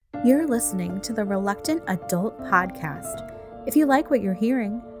You're listening to the Reluctant Adult Podcast. If you like what you're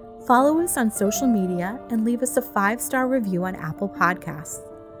hearing, follow us on social media and leave us a 5-star review on Apple Podcasts.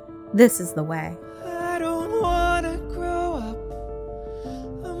 This is the way. I don't want to grow up.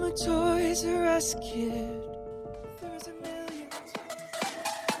 I'm a Toys R Us kid. There's a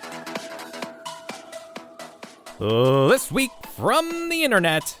million. This week from the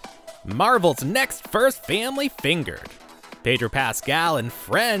internet, Marvel's next first family fingered. Pedro Pascal and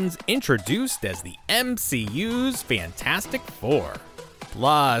friends introduced as the MCU's Fantastic Four.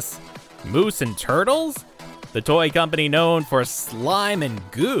 Plus, Moose and Turtles? The toy company known for slime and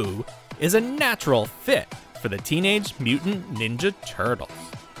goo is a natural fit for the Teenage Mutant Ninja Turtles.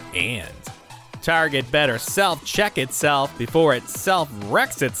 And Target better self-check itself before it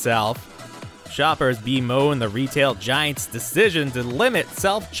self-wrecks itself. Shoppers bemoan the retail giant's decision to limit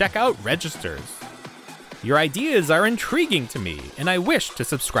self-checkout registers. Your ideas are intriguing to me, and I wish to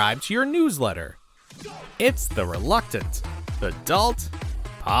subscribe to your newsletter. It's the Reluctant Adult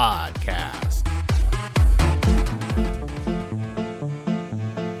Podcast.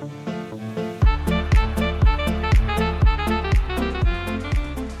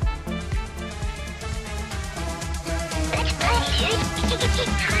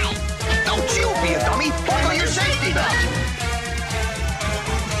 Don't you be a dummy! Buckle your safety belt!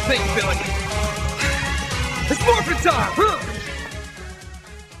 Think, Billy. It's morphin' time!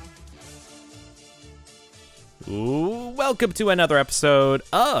 Ooh, welcome to another episode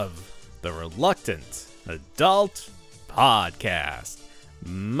of the Reluctant Adult Podcast.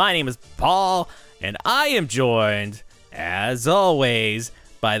 My name is Paul, and I am joined, as always,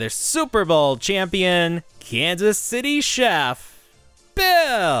 by the Super Bowl champion, Kansas City chef,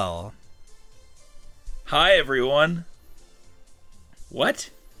 Bill. Hi, everyone. What?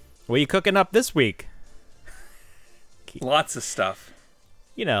 What are you cooking up this week? Lots of stuff.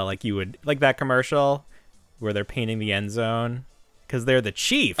 You know, like that commercial where they're painting the end zone because they're the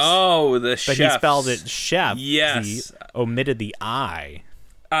Chiefs. Oh, the but chefs. he spelled it chef. Yes. He omitted the I.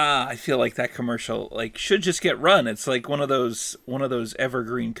 I feel like that commercial should just get run. It's like one of those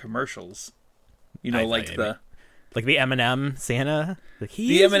evergreen commercials. You know, like the M&M Santa.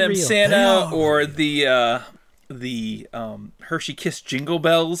 The M&M Santa or the Hershey Kiss Jingle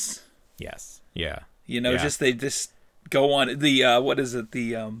Bells. Yes. Yeah. You know, yeah. they just go on the what is it?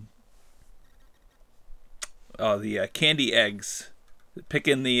 The candy eggs.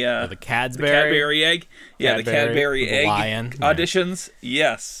 Picking the Cadbury egg. Yeah, the Cadbury egg lion. Auditions. Yeah.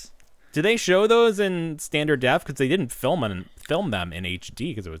 Yes. Do they show those in standard def? Because they didn't film them in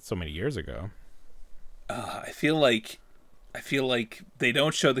HD because it was so many years ago. I feel like they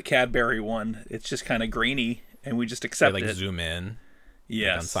don't show the Cadbury one. It's just kind of grainy, and we just accept they it. Zoom in.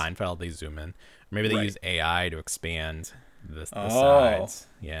 Yes. Like on Seinfeld, they zoom in. Or maybe they use AI to expand the Oh. sides.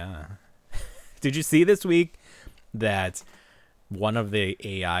 Yeah. Did you see this week that one of the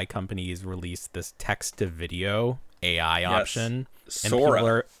AI companies released this text-to-video AI option? And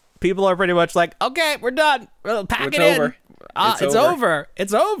Sora. people are pretty much like, okay, we're done. We'll pack It's it in. over. It's over.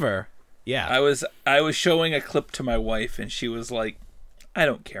 It's over. Yeah. I was showing a clip to my wife, and she was like, I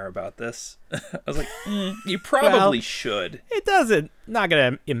don't care about this. I was like, you probably should. It not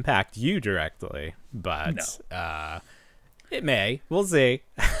going to impact you directly, but it may. We'll see.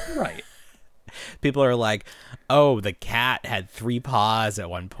 Right. People are like, oh, the cat had 3 paws at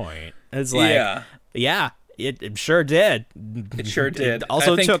one point. It's like, yeah, it sure did. It sure did. It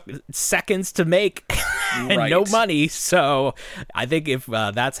also took seconds to make and no money. So I think if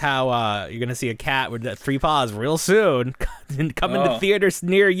that's how you're going to see a cat with 3 paws real soon come into theaters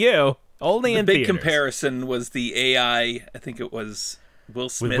near you, only in theaters. The big comparison was the AI, I think it was Will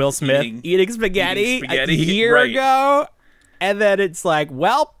Smith. With Will Smith eating spaghetti a year right. ago. And then it's like,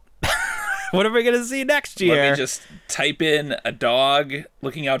 well, what are we going to see next year? Let me just type in a dog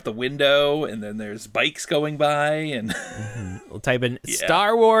looking out the window, and then there's bikes going by, and we'll type in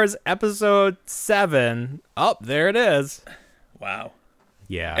Star Wars Episode 7. Oh, there it is. Wow.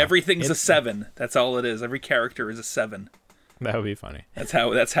 Yeah. Everything's a 7. That's all it is. Every character is a 7. That would be funny. That's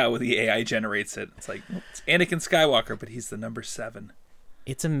how the AI generates it. It's like, it's Anakin Skywalker, but he's the number 7.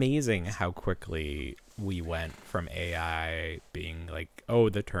 It's amazing how quickly we went from AI being like, oh,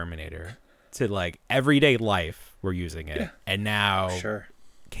 the Terminator, to like everyday life we're using it. And now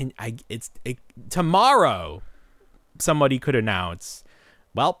tomorrow somebody could announce,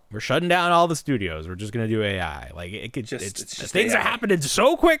 well, we're shutting down all the studios, we're just gonna do AI. Like things AI. are happening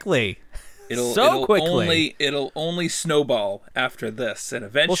so quickly. It'll only snowball after this, and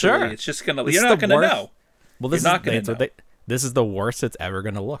eventually it's just gonna you're not gonna know. Well, this is the worst it's ever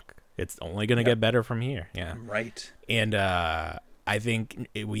gonna look. It's only gonna get better from here. Yeah. Right. And I think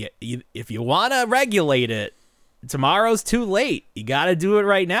if you want to regulate it, tomorrow's too late. You got to do it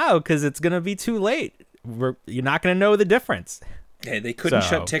right now because it's going to be too late. You're not going to know the difference. Hey, they couldn't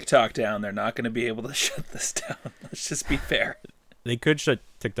shut TikTok down. They're not going to be able to shut this down. Let's just be fair. They could shut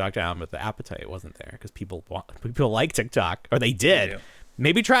TikTok down, but the appetite wasn't there because people like TikTok, or they did.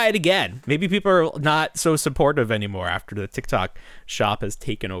 Maybe try it again. Maybe people are not so supportive anymore after the TikTok shop has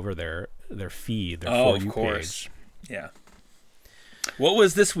taken over their feed, their For You page. Yeah. What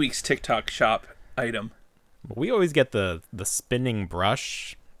was this week's TikTok shop item? We always get the spinning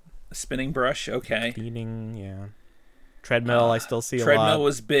brush. Spinning brush, okay. Spinning, yeah. Treadmill, I still see a lot. Treadmill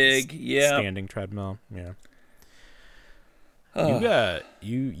was big, yeah. Standing treadmill, yeah.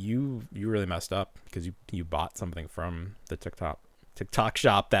 You really messed up because you bought something from the TikTok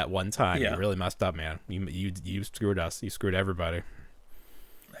shop that one time. Yeah. You really messed up, man. You screwed us. You screwed everybody.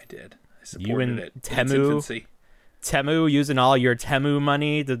 I did. I supported it. Temu using all your Temu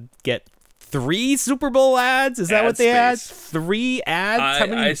money to get 3 Super Bowl ads. Is that what they had? 3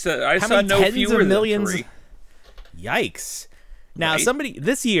 ads? I saw no fewer than 3. Yikes! Now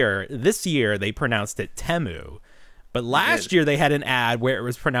this year they pronounced it Temu, but last year they had an ad where it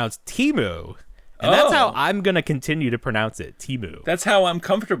was pronounced Timu, and that's how I'm gonna continue to pronounce it, Timu. That's how I'm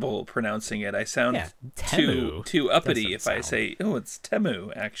comfortable pronouncing it. I sound too uppity if I say, "Oh, it's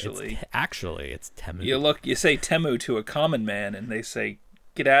Temu." Actually, it's Temu. You say Temu to a common man, and they say,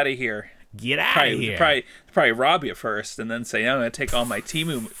 "Get out of here." Get out of here. Probably rob you first, and then say, "I'm gonna take all my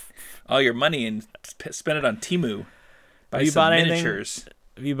Timu." All your money and spend it on Temu. Buy some miniatures.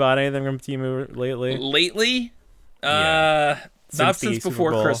 Have you bought anything from Temu lately? Lately? Not since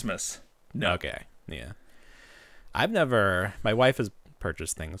before Christmas. No. Okay. Yeah. My wife has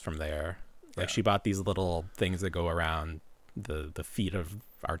purchased things from there. Like she bought these little things that go around the feet of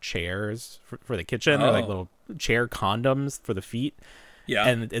our chairs for the kitchen. They're like little chair condoms for the feet. Yeah.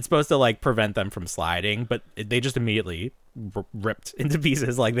 And it's supposed to like prevent them from sliding, but they just immediately ripped into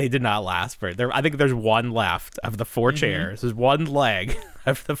pieces. Like they did not last for it. I think there's one left of the 4 chairs. There's one leg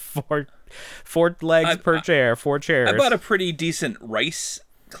of the four legs per chair, 4 chairs. I bought a pretty decent rice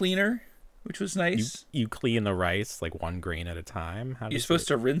cleaner, which was nice. You clean the rice like 1 grain at a time. You're supposed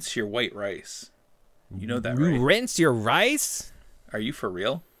to rinse your white rice. You know that, right? You rinse your rice? Are you for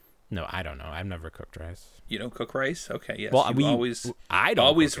real? No, I don't know. I've never cooked rice. You don't cook rice? Okay, yes. Well, I don't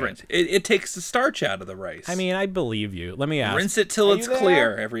always rinse. It takes the starch out of the rice. I mean, I believe you. Let me ask. Rinse it till it's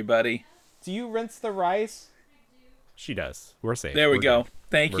clear, everybody. Do you rinse the rice? She does. We're safe. There we go.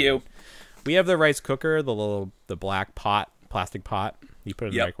 Thank you. Good. We have the rice cooker, the black plastic pot. You put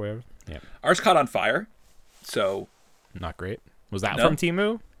it in the microwave. Yeah. Ours caught on fire, so not great. Was that from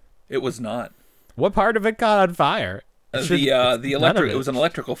Temu? It was not. What part of it caught on fire? The electric. It was an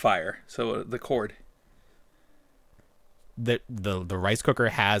electrical fire. So the cord. The rice cooker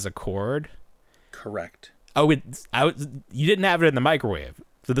has a cord. Correct. Oh, you didn't have it in the microwave,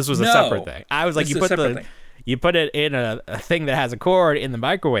 so this was a separate thing. I was like, you put it in a thing that has a cord in the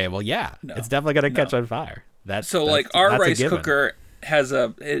microwave. Well, yeah, it's definitely gonna catch on fire. Our rice cooker had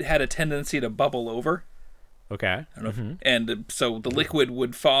a tendency to bubble over. Okay. I don't know and so the liquid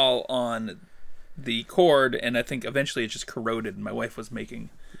would fall on the cord, and I think eventually it just corroded. And my wife was making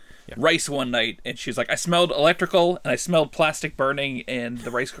rice one night, and she's like, I smelled electrical and I smelled plastic burning, and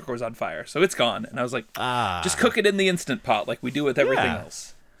the rice cooker was on fire, so it's gone. And I was like, just cook it in the Instant Pot like we do with everything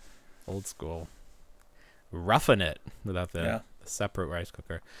else. Old school. Roughing it without the separate rice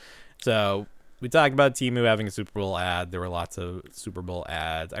cooker. So we talked about Temu having a Super Bowl ad. There were lots of Super Bowl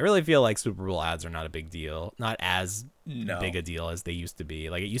ads. I really feel like Super Bowl ads are not a big deal. Not as big a deal as they used to be.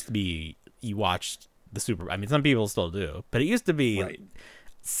 Like, it used to be you watched the Super. I mean, some people still do, but it used to be it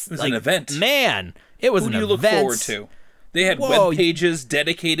was an event. Man, it was an event. Who do you look forward to? They had web pages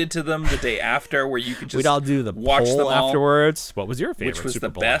dedicated to them the day after, where you could just we'd all do the watch poll them all. Afterwards. What was your favorite? Which was Super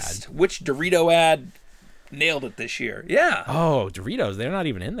the Bowl best? ad? Which Dorito ad nailed it this year? Yeah. Oh, Doritos. They're not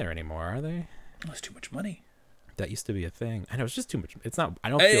even in there anymore, are they? That's too much money. That used to be a thing. I know it's just too much. It's not. I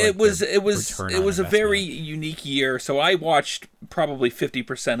don't. Feel it like was a very unique year. So I watched probably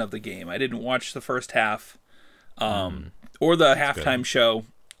 50% of the game. I didn't watch the first half, or the halftime show,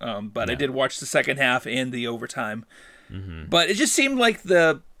 but I did watch the second half and the overtime. Mm-hmm. But it just seemed like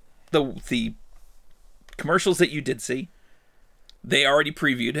the commercials that you did see, they already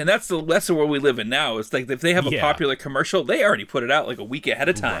previewed, and that's the world we live in now. It's like if they have a popular commercial, they already put it out like a week ahead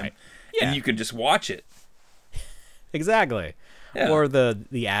of time, right. Yeah. And you can just watch it. Exactly. Yeah. Or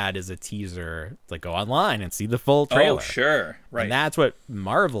the ad is a teaser, like go online and see the full trailer. Oh, sure. Right. And that's what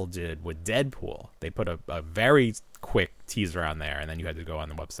Marvel did with Deadpool. They put a very quick teaser on there, and then you had to go on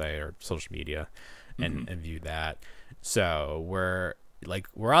the website or social media and view that. So we're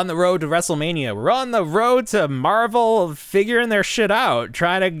on the road to WrestleMania. We're on the road to Marvel figuring their shit out,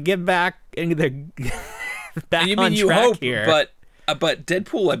 trying to get back into their back on track here. But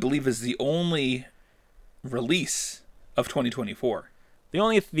Deadpool, I believe, is the only release of 2024. The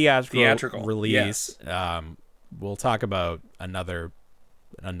only theatrical release. Yes. We'll talk about another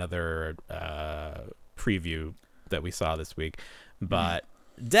preview that we saw this week. But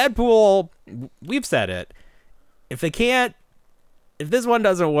Deadpool, we've said it. If this one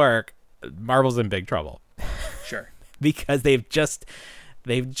doesn't work, Marvel's in big trouble. Sure. Because they've just,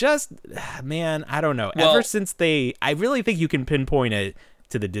 man, I don't know. Well, ever since I really think you can pinpoint it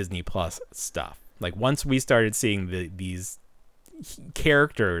to the Disney Plus stuff. Like once we started seeing these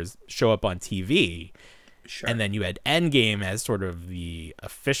characters show up on TV, sure. And then you had Endgame as sort of the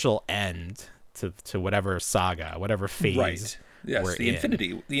official end to whatever saga, whatever phase. Right. Yes, the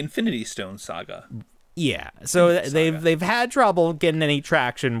Infinity Stone saga. Yeah. So they've had trouble getting any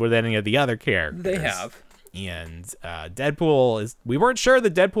traction with any of the other characters. They have. And Deadpool we weren't sure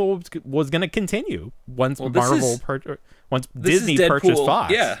that Deadpool was going to continue once Disney purchased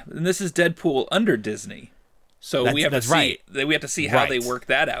Fox. Yeah, and this is Deadpool under Disney. So we have to see how they work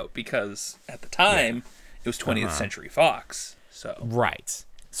that out, because at the time it was 20th Century Fox. So right.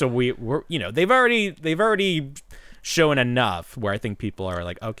 So we're they've already shown enough where I think people are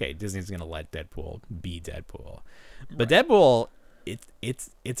like, okay, Disney's going to let Deadpool be Deadpool. But Deadpool,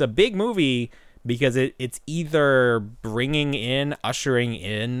 it's a big movie because it's either ushering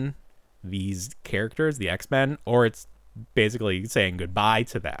in these characters, the X-Men, or it's basically saying goodbye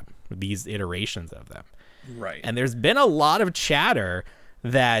to them, these iterations of them. Right. And there's been a lot of chatter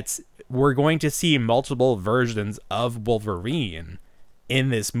that we're going to see multiple versions of Wolverine in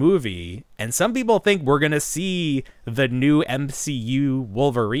this movie, and some people think we're going to see the new MCU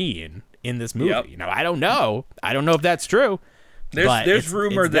Wolverine in this movie. Yep. Now, I don't know if that's true. There's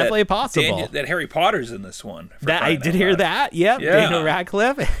rumor it's that definitely possible that Harry Potter's in this one. That I did hear that. Yep. Yeah. Daniel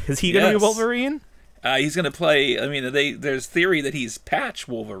Radcliffe. Is he going to be Wolverine? He's going to play. I mean, there's theory that he's Patch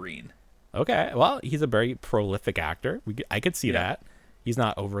Wolverine. Okay. Well, he's a very prolific actor. I could see that. He's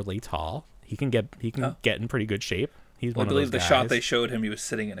not overly tall. He can get in pretty good shape. He's one of those guys. I believe the shot they showed him, he was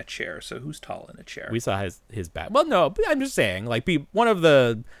sitting in a chair. So who's tall in a chair? We saw his back. Well, no, but I'm just saying, like, one of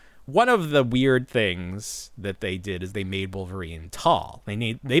the weird things that they did is they made Wolverine tall. They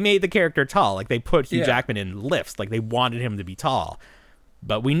made the character tall. Like, they put Hugh Jackman in lifts. Like, they wanted him to be tall.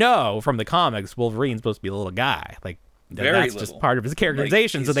 But we know from the comics, Wolverine's supposed to be a little guy. Like, that's just part of his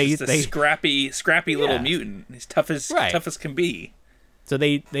characterization. Like, he's a scrappy little mutant. He's tough as can be. So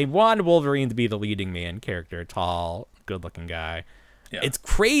they wanted Wolverine to be the leading man character, tall, good-looking guy. Yeah. It's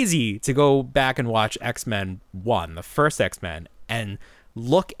crazy to go back and watch X-Men 1, the first X-Men, and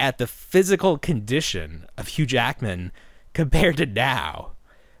look at the physical condition of Hugh Jackman compared to now.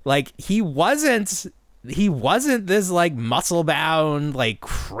 Like, he wasn't this, like, muscle-bound, like,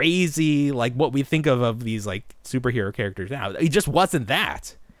 crazy, like, what we think of these, like, superhero characters now. He just wasn't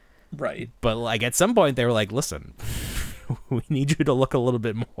that. Right. But, like, at some point, they were like, listen, we need you to look a little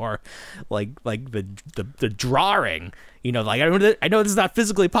bit more like the drawing. You know, like, I know this is not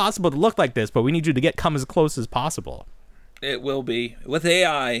physically possible to look like this, but we need you to come as close as possible. It will be. With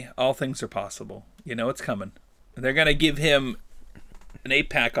AI, all things are possible. You know it's coming. They're going to give him an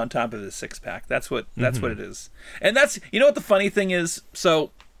 8-pack on top of his 6-pack. That's what it is. And that's, you know what the funny thing is?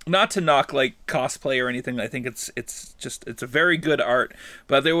 So, not to knock, like, cosplay or anything. I think it's a very good art.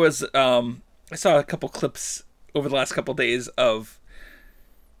 But there was, I saw a couple clips over the last couple days of,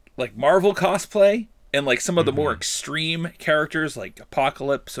 like, Marvel cosplay and, like, some of the more extreme characters, like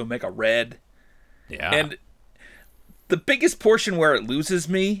Apocalypse, Omega Red. Yeah. And the biggest portion where it loses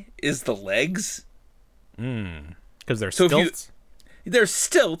me is the legs. Because they're stilts? They're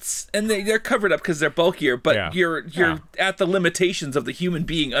stilts, and they're covered up because they're bulkier, but you're at the limitations of the human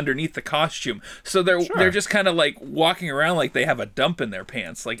being underneath the costume. So they're just kind of like walking around like they have a dump in their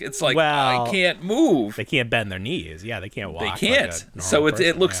pants. Like, it's like, I can't move. They can't bend their knees. Yeah, they can't walk. They can't. Like so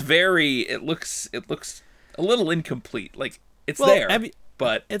it looks it looks a little incomplete. Like, it's there,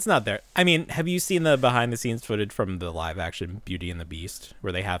 but it's not there. I mean, have you seen the behind the scenes footage from the live action Beauty and the Beast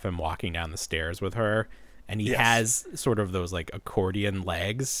where they have him walking down the stairs with her? And he has sort of those, like, accordion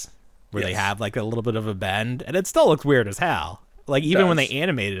legs where they have, like, a little bit of a bend. And it still looks weird as hell. Like, even when they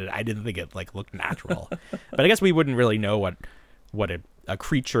animated it, I didn't think it, like, looked natural. But I guess we wouldn't really know what a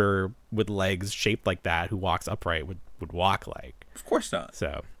creature with legs shaped like that who walks upright would walk like. Of course not.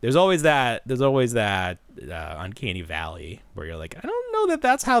 So there's always that uncanny valley where you're like, I don't know that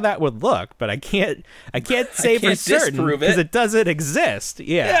that's how that would look, but I can't say for certain because it doesn't exist.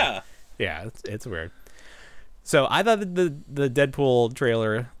 Yeah, it's weird. So I thought that the Deadpool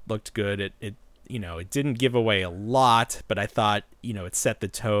trailer looked good. It didn't give away a lot, but I thought, it set the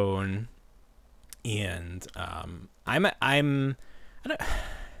tone. And I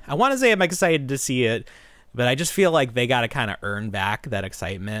want to say I'm excited to see it, but I just feel like they got to kind of earn back that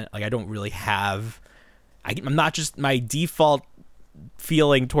excitement. Like I don't really have. I'm not just my default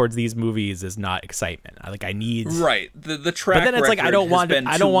feeling towards these movies is not excitement. I need the track. But then it's like I don't want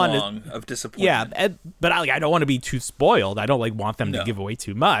long of disappointment. Yeah, but I don't want to be too spoiled. I don't want them to give away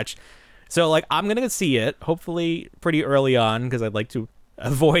too much. So I'm gonna see it hopefully pretty early on because I'd like to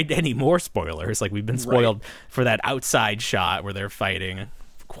avoid any more spoilers. Like we've been spoiled for that outside shot where they're fighting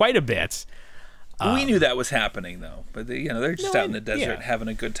quite a bit. We knew that was happening though, but they're just out in the desert having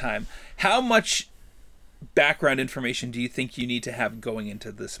a good time. How much background information do you think you need to have going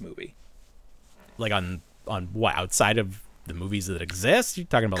into this movie? Like on what, outside of the movies that exist? You're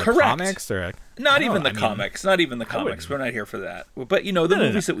talking about comics or not even the comics? Not even the comics. We're not here for that. But the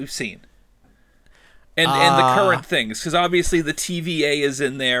movies that we've seen. And the current things, because obviously the TVA is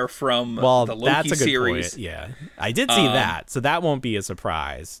in there from the Loki that's a good series. Point. Yeah, I did see that, so that won't be a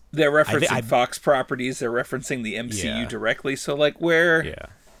surprise. They're referencing Fox properties. They're referencing the MCU directly. So who's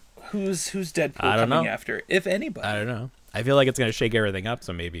Deadpool coming after, if anybody? I don't know. I feel like it's gonna shake everything up,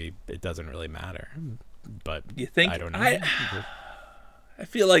 so maybe it doesn't really matter. But you think? I don't know. I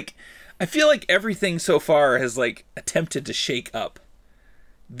feel like everything so far has attempted to shake up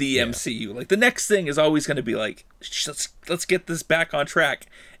the MCU. Like the next thing is always going to be let's get this back on track,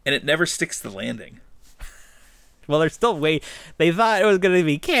 and it never sticks the landing. Well, they're still they thought it was going to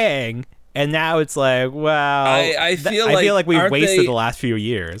be Kang, and now it's I feel like we've wasted the last few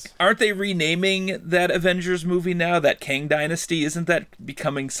years. Aren't they renaming that Avengers movie now? That Kang Dynasty, isn't that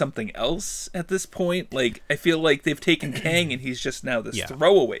becoming something else at this point? I feel like they've taken Kang and he's just now this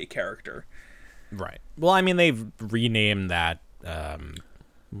throwaway character. Right. Well, I mean, they've renamed that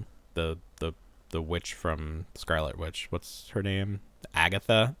the witch from Scarlet Witch. What's her name?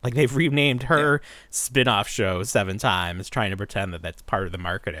 Agatha. They've renamed her spin-off show 7 times, trying to pretend that that's part of the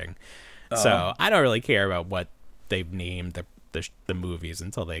marketing. So I don't really care about what they've named the movies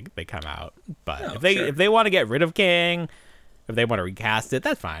until they come out. But if they want to get rid of Kang, if they want to recast it,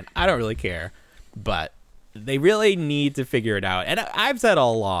 that's fine. I don't really care. But they really need to figure it out. And I've said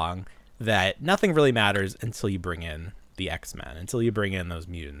all along that nothing really matters until you bring in the X-Men, until you bring in those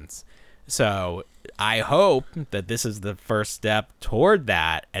mutants. So I hope that this is the first step toward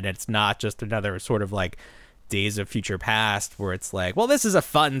that, and it's not just another sort of Days of Future Past where it's this is a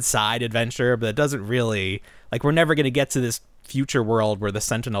fun side adventure, but it doesn't really we're never going to get to this future world where the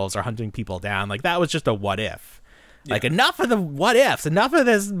Sentinels are hunting people down. That was just a what if. Enough of the what ifs, enough of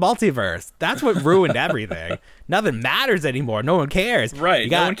this multiverse. That's what ruined everything. Nothing matters anymore. No one cares. Right.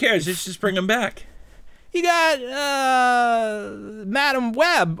 No one cares. Just bring them back. You got Madam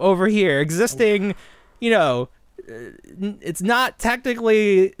Web over here existing, it's not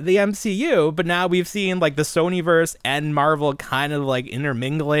technically the MCU, but now we've seen the Sonyverse and Marvel kind of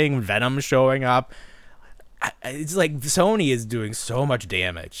intermingling, Venom showing up. It's Sony is doing so much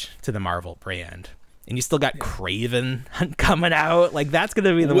damage to the Marvel brand. And you still got Craven coming out. That's going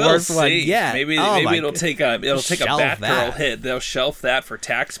to be the worst one yet. Maybe it'll take a Batgirl hit. They'll shelf that for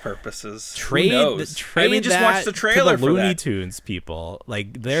tax purposes. Who knows? Just watch the trailer to the Looney Tunes people.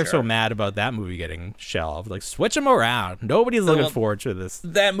 They're so mad about that movie getting shelved. Switch them around. Nobody's looking forward to this.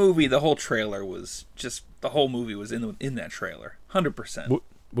 That movie, the whole trailer was the whole movie was in that trailer. 100%.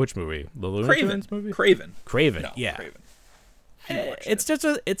 Which movie? The Looney Tunes movie? Craven. Yeah. Craven. It's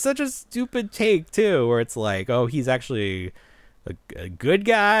such a stupid take too, where it's he's actually a good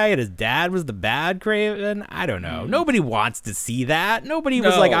guy and his dad was the bad Craven. I don't know. Nobody wants to see that. Nobody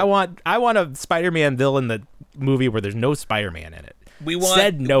was I want a Spider-Man villain the movie where there's no Spider-Man in it.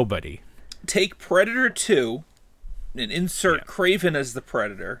 Said nobody. Take Predator 2 and insert Craven as the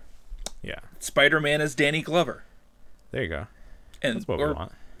Predator. Yeah. Spider-Man as Danny Glover. There you go. And that's what we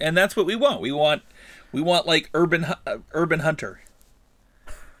want. And that's what we want. We want Urban Hunter.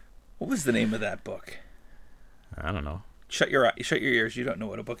 What was the name of that book? I don't know. Shut your ears. You don't know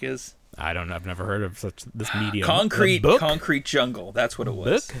what a book is. I don't. I've never heard of this medium. Concrete Jungle. That's what it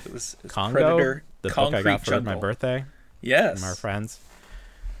was. Book? It was Congo? Predator. The Concrete book I got Jungle. for my birthday. Yes. From our friends.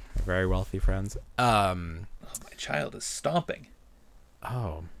 Our very wealthy friends. Oh, my child is stomping.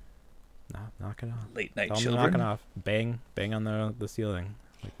 Oh. No, knock it off. Late night Tell children. Knock it off. Bang on the ceiling.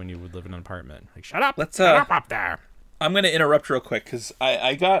 When you would live in an apartment. Shut up. Shut up there. I'm going to interrupt real quick because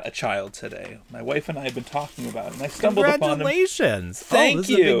I got a child today. My wife and I have been talking about it, and I stumbled upon him. Congratulations. Thank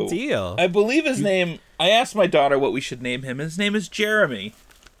you. This is a big deal. I believe his name... I asked my daughter what we should name him. His name is Jeremy.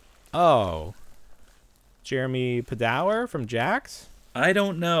 Oh. Jeremy Padawer from Jax. I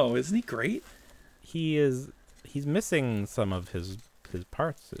don't know. Isn't he great? He's missing some of his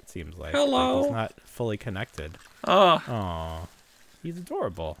parts, it seems like. Hello. Like he's not fully connected. Oh, He's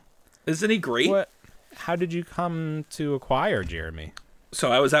adorable. isn't he great? How did you come to acquire Jeremy?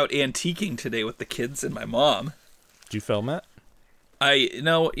 So I was out antiquing today with the kids and my mom. Did you film it? You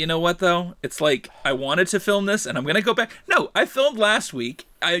know what though? It's like I wanted to film this, and I'm gonna go back. No, I filmed last week.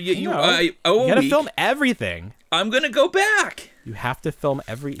 You gotta film everything. I'm gonna go back. You have to film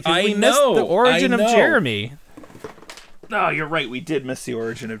every. I missed know the origin of Jeremy. Oh, you're right. We did miss the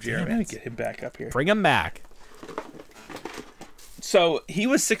origin of Jeremy. Let me get him back up here. Bring him back. So he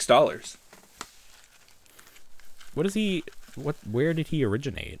was $6. What is he? Where did he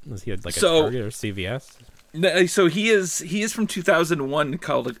originate? Was he like a Target or CVS? So he is from 2001,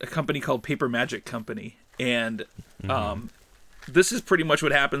 called a company called Paper Magic Company, and this is pretty much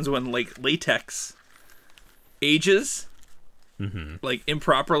what happens when like latex ages, like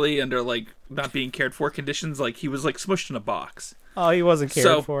improperly under like not being cared for conditions. Like he was like smushed in a box. Oh, he wasn't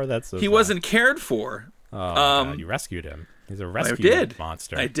cared for. That's so he sad. wasn't cared for. Oh, God, you rescued him. He's a rescue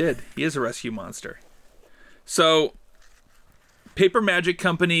monster. I did. He is a rescue monster. So. Paper Magic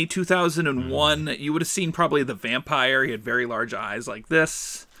Company, 2001. You would have seen probably the vampire. He had very large eyes like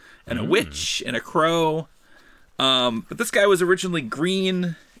this, and a witch, and a crow. But this guy was originally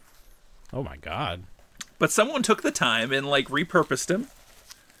green. Oh my God! But someone took the time and like repurposed him.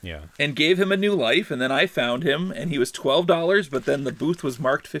 Yeah. And gave him a new life. And then I found him, and he was $12. But then the booth was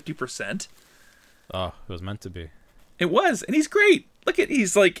marked 50%. Oh, it was meant to be. It was, and he's great.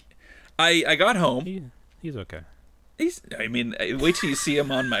 He's like, I got home. He's okay. Wait till you see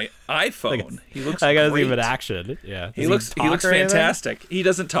him on my iPhone. He looks I gotta great. see him in action. Yeah. He looks fantastic. He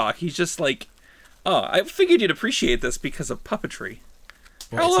doesn't talk. He's just like, I figured you'd appreciate this because of puppetry.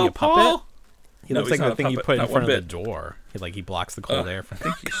 Well, Hello, is he a puppet? Paul. He No, looks he's like not the a thing you puppet, put in not front one of the door. He blocks the cold air from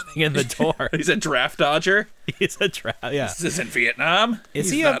thing in the He's door. He's a draft dodger. He's a draft. Yeah. This isn't Vietnam. Is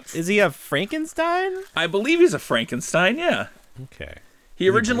he a Frankenstein? I believe he's a Frankenstein. Yeah. Okay. He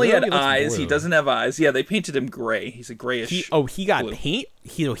originally really had looks eyes. blue. He doesn't have eyes. Yeah, they painted him gray. He's a grayish. He got blue. paint.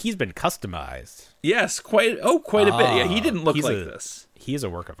 He's been customized. Yes, quite a bit. Yeah, he didn't look like this. He's a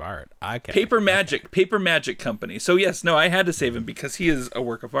work of art. Okay. Paper Magic Company. So yes, no, I had to save him because he is a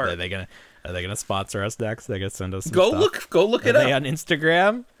work of art. Are they gonna sponsor us next? They gonna send us some Go stuff? look it Are up. they on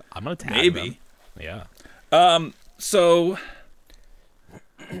Instagram? I'm gonna tag Maybe. them. Yeah. So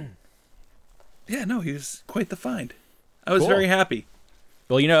yeah, no, he was quite the find. I was Cool. very happy.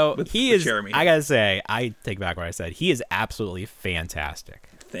 Well, he is. Jeremy. I gotta say, I take back what I said. He is absolutely fantastic.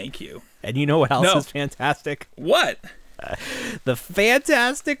 Thank you. And you know what else No. is fantastic? What? The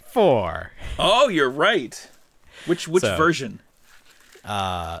Fantastic Four. Oh, you're right. Which So, version?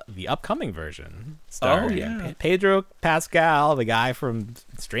 The upcoming version. Starring yeah. Pedro Pascal, the guy from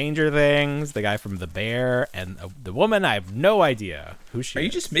Stranger Things, the guy from The Bear, and the woman. I have no idea who she is. Are you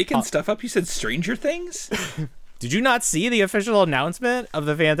just making stuff up? You said Stranger Things? Did you not see the official announcement of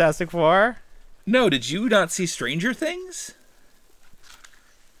the Fantastic Four? No, did you not see Stranger Things?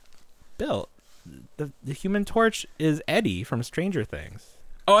 Bill, the Human Torch is Eddie from Stranger Things.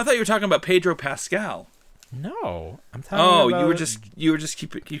 Oh, I thought you were talking about Pedro Pascal. No, I'm talking about. you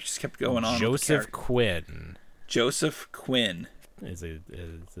just kept going on. Joseph Quinn. Joseph Quinn. Is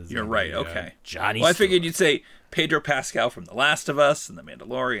You're right. Okay. Johnny. Well, I figured you'd say Pedro Pascal from The Last of Us and The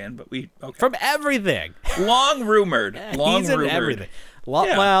Mandalorian, but okay. From everything. Long rumored. He's in everything.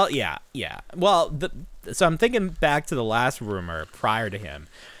 Well, yeah. Well, so I'm thinking back to the last rumor prior to him,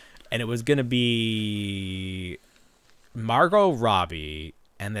 and it was gonna be Margot Robbie,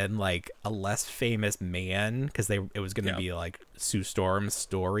 and then like a less famous man, because it was gonna be like Sue Storm's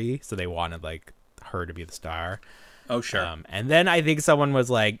story, so they wanted like her to be the star. Oh, sure. And then I think someone was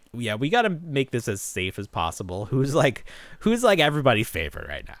like, "Yeah, we got to make this as safe as possible." Who's like everybody's favorite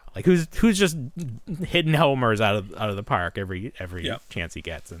right now? Like who's just hitting homers out of the park every chance he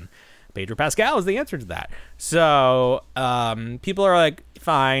gets? And Pedro Pascal is the answer to that. So people are like,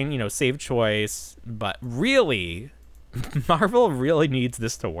 fine, safe choice, but really, Marvel really needs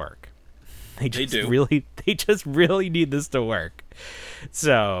this to work. They just really need this to work.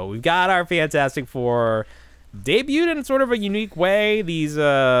 So we've got our Fantastic Four. Debuted in sort of a unique way, these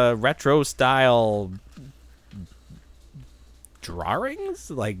retro style drawings,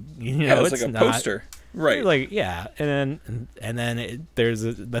 like it's like a poster, right? Like and then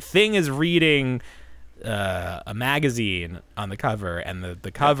the Thing is reading a magazine on the cover, and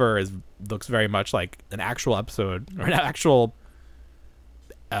the cover looks very much like an actual episode or an actual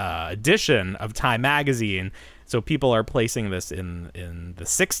edition of Time magazine. So people are placing this in the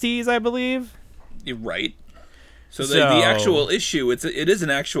 60s, I believe. You're right. So the actual issue, it is an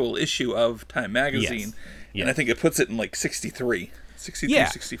actual issue of Time Magazine, and I think it puts it in like 63,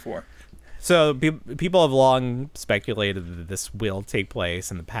 64. So people have long speculated that this will take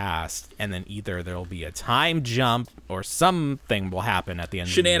place in the past, and then either there will be a time jump or something will happen at the end.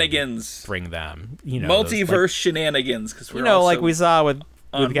 Shenanigans. Bring them, multiverse shenanigans, because we're like we saw with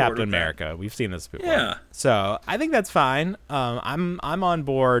Captain America. That. We've seen this before. Yeah. So I think that's fine. I'm on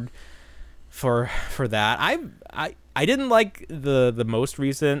board for that. I didn't like the most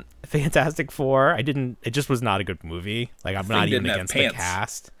recent Fantastic Four. It just was not a good movie. Like, I'm not even against the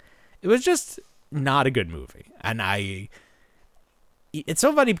cast. It was just not a good movie. And it's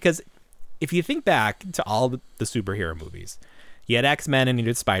so funny because if you think back to all the superhero movies, you had X-Men and you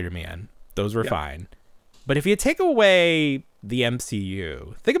had Spider-Man. Those were fine. But if you take away the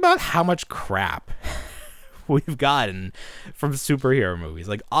MCU, think about how much crap we've gotten from superhero movies.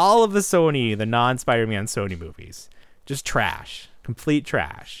 Like, all of the non-Spider-Man Sony movies, just trash, complete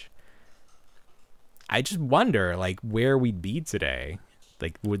trash. I just wonder, like, where we'd be today.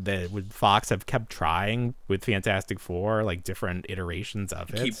 Like, would Fox have kept trying with Fantastic Four, like different iterations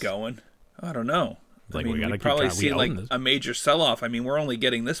of it? Keep going. I don't know. Like, we'd probably see like a major sell-off. I mean, we're only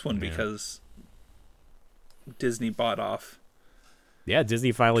getting this one because Disney bought off. Yeah,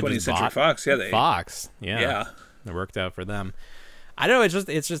 Disney finally 20th just Century bought Fox. Yeah, Fox. Yeah, it worked out for them. I don't know.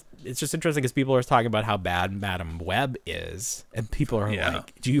 It's just interesting because people are talking about how bad Madam Web is, and people are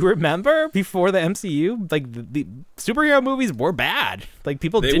like, "Do you remember before the MCU? Like the superhero movies were bad. Like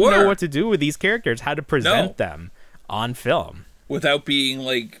people didn't know what to do with these characters, how to present them on film without being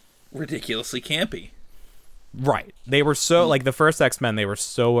like ridiculously campy." Right. They were so like the first X-Men. They were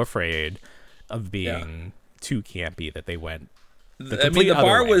so afraid of being too campy that they went.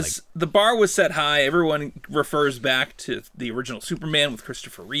 The bar was set high. Everyone refers back to the original Superman with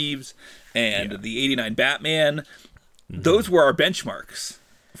Christopher Reeves and the '89 Batman. Mm-hmm. Those were our benchmarks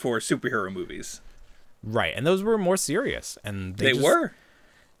for superhero movies, right? And those were more serious, and they were.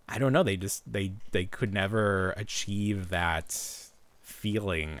 I don't know. They could never achieve that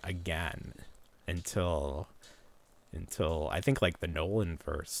feeling again until I think like the Nolan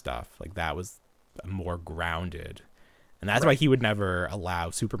verse stuff. Like that was more grounded. And that's why he would never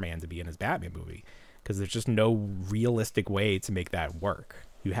allow Superman to be in his Batman movie, because there's just no realistic way to make that work.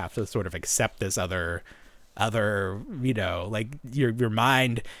 You have to sort of accept this other, like your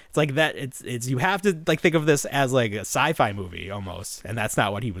mind. It's like that. It's you have to like think of this as like a sci-fi movie almost, and that's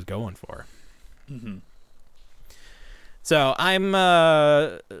not what he was going for. Mm-hmm. So I'm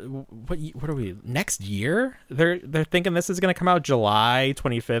what are we next year? They're thinking this is going to come out July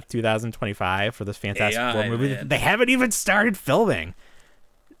 25th, 2025 for this Fantastic Four movie. Man. They haven't even started filming.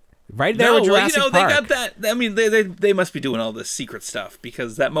 Right there with Jurassic Park. They got that. I mean, they must be doing all this secret stuff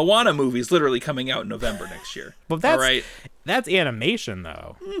because that Moana movie is literally coming out in November next year. Well, that's animation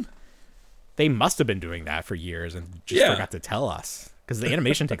though. They must have been doing that for years and just forgot to tell us because the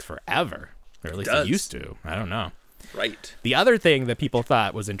animation takes forever, or at least it used to. I don't know. Right. The other thing that people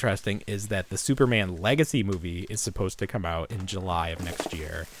thought was interesting is that the Superman Legacy movie is supposed to come out in July of next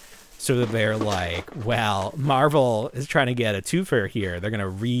year. So that they're like, well, Marvel is trying to get a twofer here. They're going to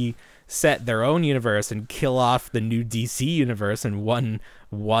reset their own universe and kill off the new DC universe in one,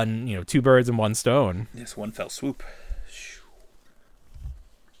 two birds and one stone. Yes, one fell swoop.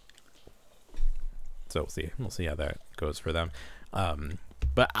 So we'll see how that goes for them.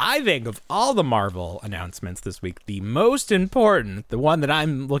 But I think of all the Marvel announcements this week, the most important, the one that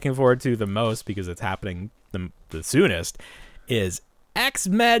I'm looking forward to the most because it's happening the soonest, is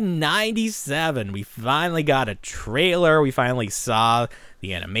X-Men 97. We finally got a trailer. We finally saw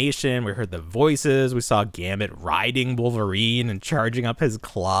the animation. We heard the voices. We saw Gambit riding Wolverine and charging up his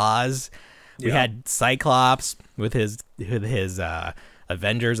claws. We had Cyclops with his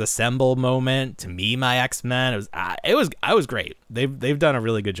Avengers Assemble moment. To me, my X-Men, I was great. They've done a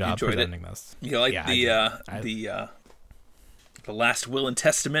really good job presenting this. You like the last will and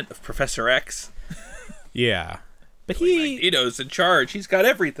testament of Professor X? Yeah, but Magneto's in charge. He's got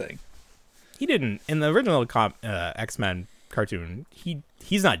everything. He didn't in the original X-Men cartoon.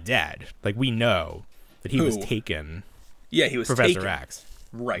 He's not dead. Like we know that he was taken. Yeah, he was Professor X.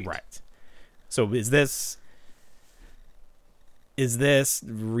 Right. So is this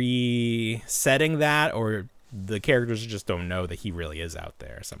resetting that, or the characters just don't know that he really is out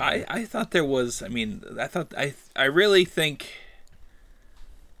there? I thought there was. I really think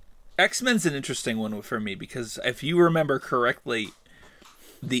X-Men's an interesting one for me because if you remember correctly,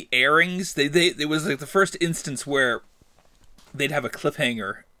 the airings it was like the first instance where they'd have a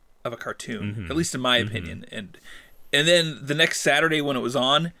cliffhanger of a cartoon, at least in my opinion, and then the next Saturday when it was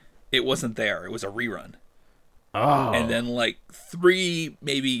on, it wasn't there. It was a rerun. Oh. And then like 3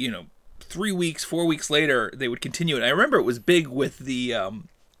 weeks, 4 weeks later, they would continue it. I remember it was big with the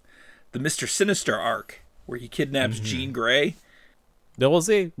Mr. Sinister arc where he kidnaps Jean Grey. We'll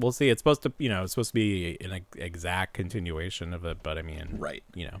see. It's supposed to, be an exact continuation of it, but I mean, right.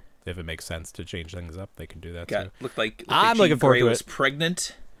 If it makes sense to change things up, they can do that too. Looked like I'm Jean looking forward Grey to was it.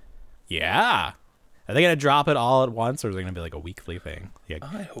 pregnant. Yeah. Are they gonna drop it all at once, or is it gonna be like a weekly thing? Yeah.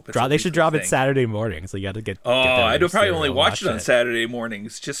 I hope it's They should drop thing. it Saturday morning, so you got to get. I'd probably only to watch it on Saturday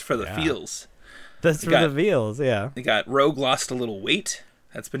mornings just for the feels. That's for the feels, yeah. They got Rogue lost a little weight.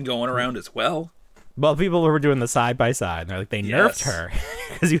 That's been going around as well. Well, people were doing the side by side, and they're like, they nerfed her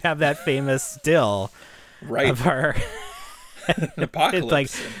because you have that famous still of her.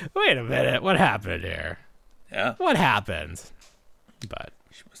 Apocalypse. It's like, wait a minute, what happened here? Yeah. What happened? But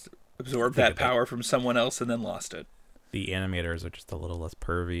she must have absorbed that power from someone else and then lost it. The animators are just a little less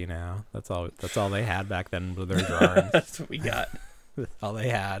pervy now. That's all they had back then with their drawings. That's what we got. That's all they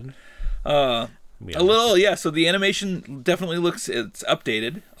had. A little, yeah. So the animation definitely it's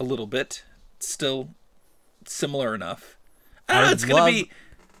updated a little bit. It's still similar enough. I don't know,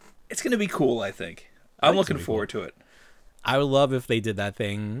 it's gonna be cool. I think I'm looking forward to it. I would love if they did that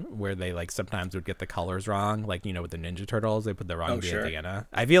thing where they like sometimes would get the colors wrong, like with the Ninja Turtles, they put the wrong bandana.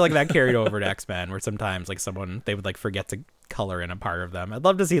 I feel like that carried over to X-Men, where sometimes like they would like forget to color in a part of them. I'd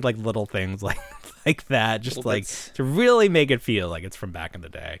love to see like little things like that, just like to really make it feel like it's from back in the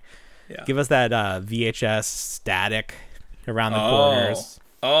day. Yeah. Give us that VHS static around the corners.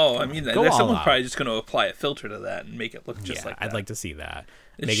 Oh, I mean, someone's probably just going to apply a filter to that and make it look just like that. I'd like to see that.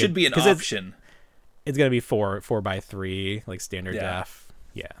 It should be an option. It's gonna be 4:3, like standard def.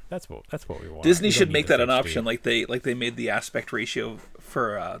 Yeah, that's what we want. Disney should make that an option, like they made the aspect ratio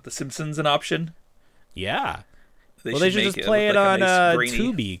for The Simpsons an option. Yeah. They should just play it on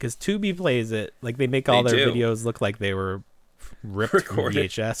Tubi, because Tubi plays it. Like they make all their videos look like they were ripped from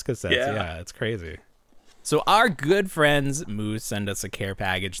VHS cassettes. Yeah, it's crazy. So our good friends Moose sent us a care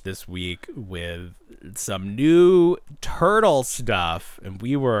package this week with some new turtle stuff, and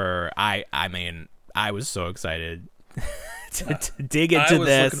I was so excited to dig into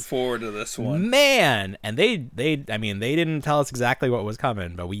this. I was looking forward to this one. Man, and they didn't tell us exactly what was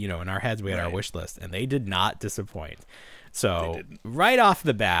coming, but we, in our heads we had our wish list, and they did not disappoint. So right off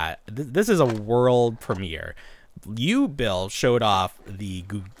the bat, this is a world premiere. You, Bill, showed off the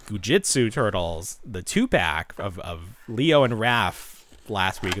Gujitsu Turtles, the 2-pack of Leo and Raph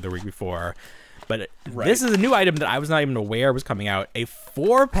last week or the week before. But this is a new item that I was not even aware was coming out. A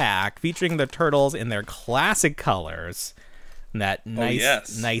 4-pack featuring the turtles in their classic colors. And that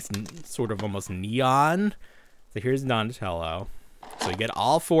nice sort of almost neon. So here's Donatello. So you get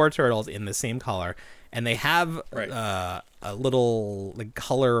all 4 turtles in the same color. And they have a little like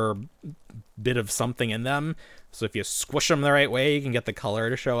color bit of something in them. So if you squish them the right way, you can get the color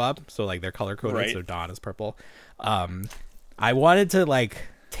to show up. So like they're color coded. So Dawn is purple. I wanted to like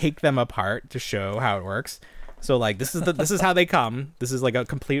take them apart to show how it works. So like this is how they come. This is like a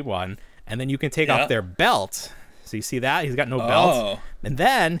complete one, and then you can take off their belt. So you see that he's got no belt, and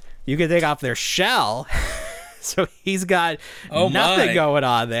then you can take off their shell. So he's got nothing going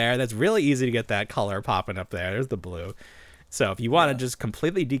on there. That's really easy to get that color popping up there. There's the blue. So if you want to just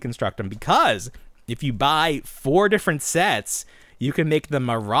completely deconstruct them, because if you buy 4 different sets, you can make the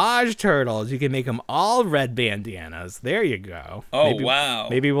Mirage Turtles. You can make them all red bandanas. There you go. Oh, wow.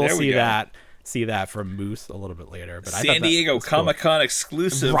 Maybe we'll see that from Moose a little bit later. But San Diego Comic-Con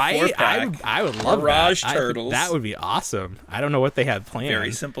exclusive, right? 4-pack. I would love Mirage that. Turtles. That would be awesome. I don't know what they have planned.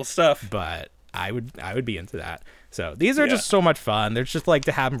 Very simple stuff. But I would be into that. So these are just so much fun. They're just like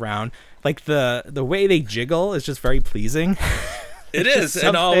to have them around. Like the way they jiggle is just very pleasing. It is.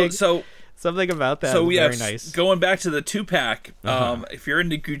 And something about that. So is very nice. Going back to the 2-pack, if you're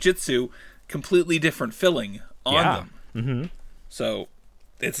into Gujitsu, completely different filling on them. Mm-hmm. So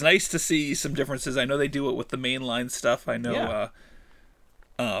it's nice to see some differences. I know they do it with the mainline stuff. I know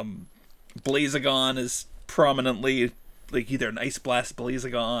Blazagon is prominently like either an Ice Blast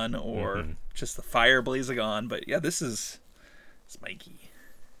Blazagon or just the Fire Blazagon. But yeah, this is Mikey.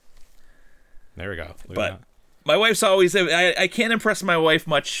 There we go. But my wife's always... I can't impress my wife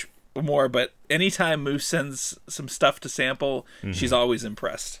much more, but anytime Moose sends some stuff to sample, she's always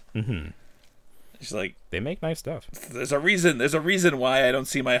impressed. She's like, they make nice stuff. There's a reason why I don't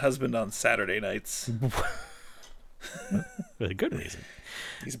see my husband on Saturday nights. A good reason.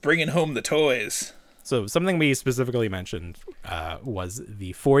 He's bringing home the toys. So something we specifically mentioned was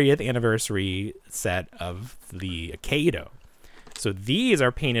the 40th anniversary set of the Kaido. So these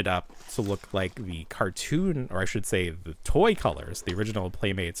are painted up to look like the cartoon, or I should say the toy colors, the original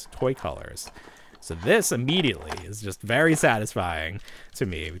Playmates toy colors. So this immediately is just very satisfying to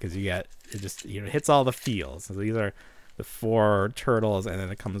me because it just hits all the feels. So these are the 4 turtles, and then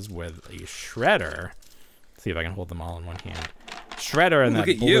it comes with a Shredder. Let's see if I can hold them all in one hand. Shredder and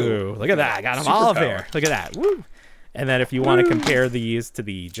that blue. Look at that. I got them all up here. Look at that. Woo! And then if you want to compare these to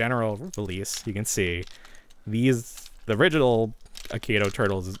the general release, you can see these, the original Akedo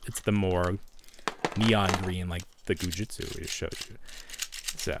turtles, it's the more neon green, like the Gujutsu we just showed you.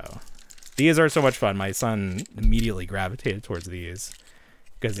 So these are so much fun. My son immediately gravitated towards these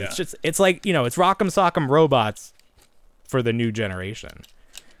because it's like, it's Rock'em Sock'em Robots for the new generation.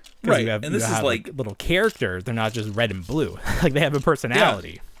 Right, and this is like little characters. They're not just red and blue. Like they have a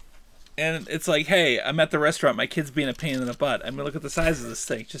personality. Yeah. And it's like, hey, I'm at the restaurant. My kid's being a pain in the butt. I mean, look at the size of this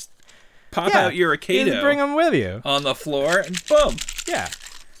thing. Just pop out your Akedo. Just bring them with you on the floor, and boom. Yeah.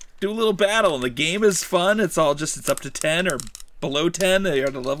 Do a little battle, and the game is fun. It's up to 10 or below 10. They are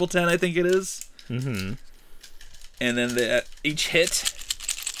at level 10, I think it is. Mm-hmm. And then each hit.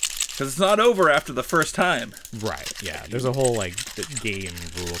 Because it's not over after the first time. Right, yeah. There's a whole, game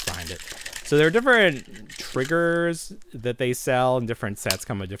rule behind it. So there are different triggers that they sell, and different sets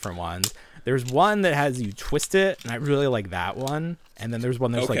come with different ones. There's one that has you twist it, and I really like that one. And then there's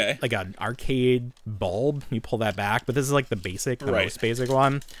one that's like an arcade bulb. You pull that back. But this is, the most basic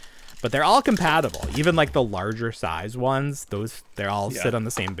one. But they're all compatible. Even, the larger size ones, they all sit on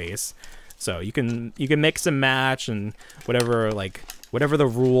the same base. So you can mix and match and whatever the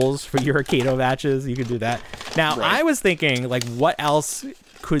rules for your Akedo matches, you can do that. Now, I was thinking, what else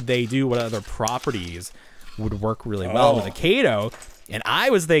could they do? What other properties would work really well with Akedo? And I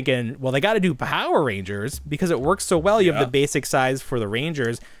was thinking, well, they got to do Power Rangers because it works so well. You have the basic size for the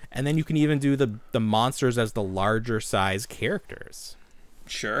Rangers, and then you can even do the monsters as the larger size characters.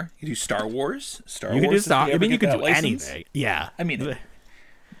 Sure. You do Star Wars. You can do anything. Yeah. I mean...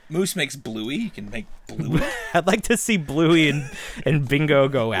 Moose makes Bluey. You can make Bluey. I'd like to see Bluey and Bingo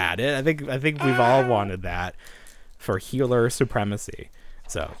go at it. I think we've all wanted that for healer supremacy.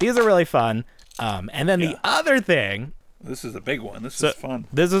 So these are really fun. And then the other thing. This is a big one. This is fun.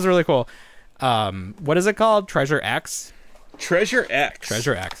 This is really cool. What is it called? Treasure X? Treasure X.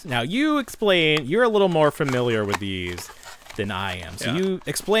 Treasure X. Now you explain. You're a little more familiar with these than I am. So you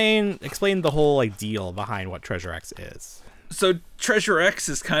explain the whole deal behind what Treasure X is. So Treasure X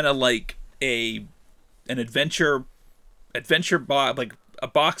is kind of like an adventure box, like a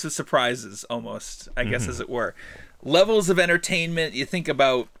box of surprises almost, I guess, as it were. Levels of entertainment. You think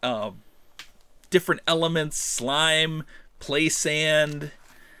about different elements: slime, play sand,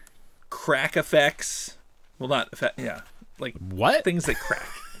 crack effects. Well, not effect. Yeah, what things that crack.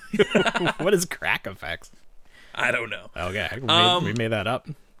 What is crack effects? I don't know. Okay, we made that up.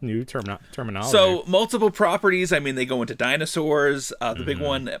 New terminology. So multiple properties. I mean, they go into dinosaurs. The big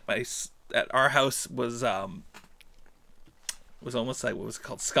one at our house was almost like, what was it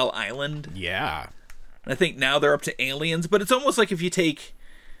called, Skull Island. Yeah. And I think now they're up to aliens. But it's almost like if you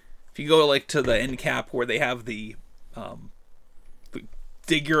go to the end cap where they have the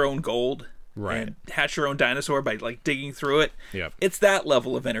dig your own gold, and hatch your own dinosaur by digging through it. Yep. It's that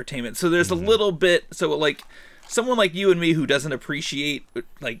level of entertainment. So there's a little bit. So someone like you and me who doesn't appreciate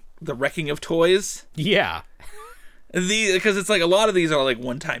the wrecking of toys. Yeah. Because it's a lot of these are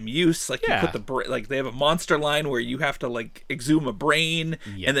one-time use. You put the they have a monster line where you have to exhume a brain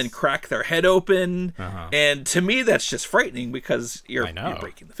and then crack their head open. And to me that's just frightening because you're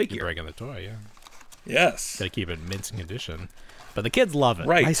breaking the figure. You're breaking the toy, yeah. Yes. Gotta keep it in mint condition. But the kids love it.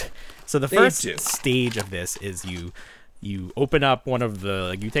 Right. So the first stage of this is you open up one of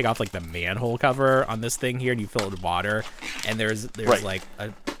the, you take off the manhole cover on this thing here and you fill it with water, and there's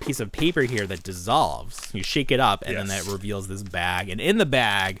a piece of paper here that dissolves. You shake it up and then that reveals this bag, and in the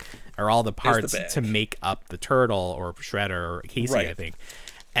bag are all the parts to make up the turtle or Shredder or Casey, I think.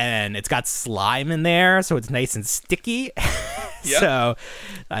 And it's got slime in there, so it's nice and sticky. So,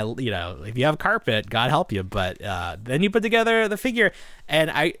 if you have carpet, God help you. But then you put together the figure, and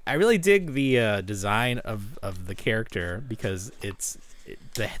I really dig the design of the character because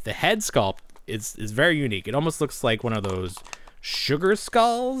the head sculpt is very unique. It almost looks like one of those sugar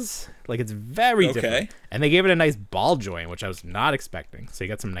skulls. It's very different. And they gave it a nice ball joint, which I was not expecting. So you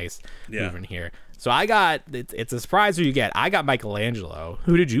got some nice movement here. So I got, it's a surprise who you get. I got Michelangelo.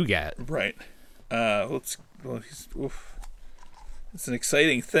 Who did you get? Right. It's an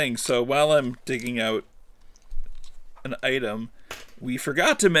exciting thing. So while I'm digging out an item, we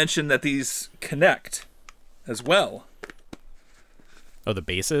forgot to mention that these connect as well. Oh, the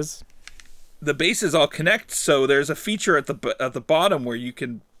bases? the bases all connect. So there's a feature at the bottom where you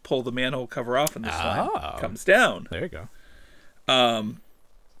can pull the manhole cover off, and the slime comes down. There you go.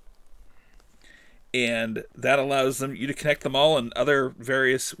 And that allows you to connect them all in other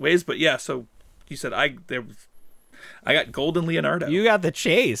various ways. But yeah, so you said I got Golden Leonardo. You got the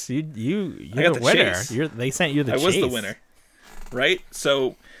chase. You're the winner. They sent you the chase. I was the winner, right?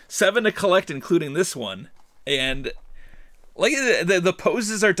 So 7 to collect, including this one, and like the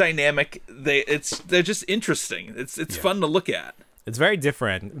poses are dynamic. They're just interesting. It's fun to look at. It's very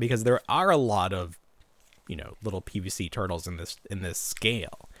different because there are a lot of little PVC turtles in this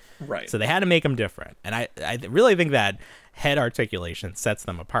scale. Right. So they had to make them different. And I really think that head articulation sets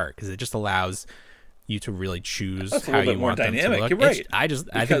them apart because it just allows you to really choose how you want them to look. You're right. I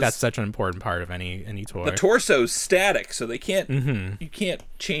think that's such an important part of any toy. The torso's static, so they can't you can't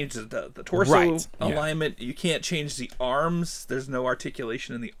change the torso alignment. You can't change the arms. There's no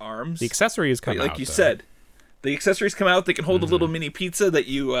articulation in the arms. The accessories come out. Like you said. The accessories come out. They can hold a little mini pizza that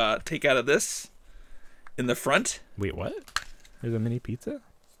you take out of this in the front. Wait, what? There's a mini pizza?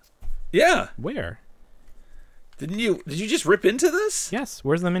 Yeah. Where? Did you just rip into this? Yes.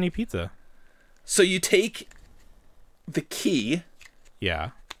 Where's the mini pizza? So you take the key. Yeah.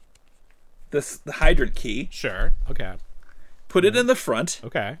 The hydrant key. Sure. Okay. Put it in the front.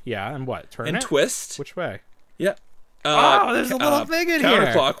 Okay. Yeah. And what? Turn and it? Twist. Which way? Yeah. There's a little thing in here.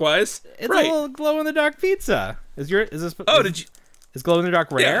 Counterclockwise. It's a little glow in the dark pizza. Is this? Oh, did you? Is glow in the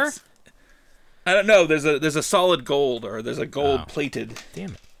dark rare? Yes. I don't know. There's a solid gold, or there's a gold plated.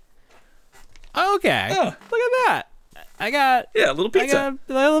 Damn it. Okay. Oh. Look at that. I got a little pizza.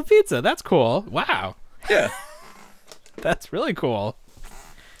 I got a little pizza. That's cool. Wow. Yeah. That's really cool.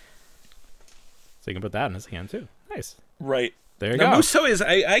 So you can put that in his hand too. Nice. Right. There you go. Moose Toys,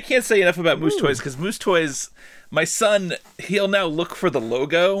 I can't say enough about Moose Toys because Moose Toys, my son, he'll now look for the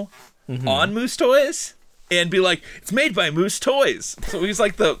logo on Moose Toys and be like, it's made by Moose Toys. So he's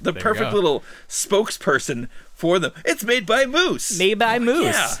like the perfect little spokesperson for them. It's made by Moose. Made by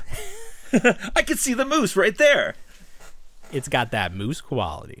Moose. Yeah. I can see the moose right there. It's got that moose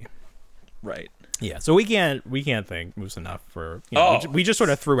quality. Right. Yeah, so we can't thank Moose enough for we just sort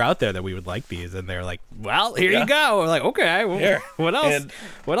of threw out there that we would like these, and they're like, well, here you go. We're like, okay, well, here. What else?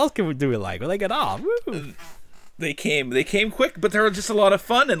 What else can we do? We like? We like it all. Woo. They came quick, but they were just a lot of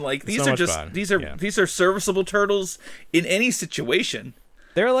fun, and like these are serviceable turtles in any situation.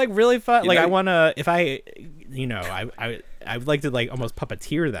 They're like really fun. Like I wanna I would like to like almost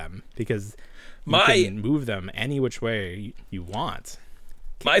puppeteer them because you can move them any which way you want.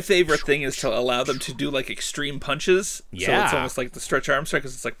 My favorite thing is to allow them to do like extreme punches. Yeah. So it's almost like the stretch arm strike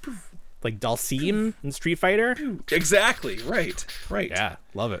because it's like poof, like Dulcine in Street Fighter. Exactly. Right. Yeah,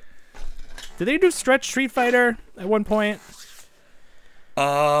 love it. Did they do Stretch Street Fighter at one point?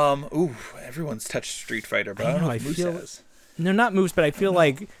 Everyone's touched Street Fighter, but I don't know if Moose has. No, not Moose, but I feel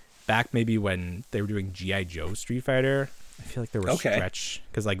like back maybe when they were doing G.I. Joe Street Fighter, I feel like there was Stretch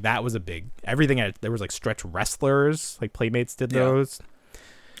because like that was a big everything. There was like Stretch wrestlers, like Playmates did those.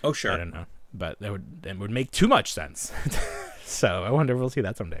 Oh sure. I don't know, but it would make too much sense. So I wonder if we'll see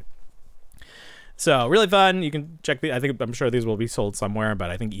that someday. So really fun. You can check I'm sure these will be sold somewhere, but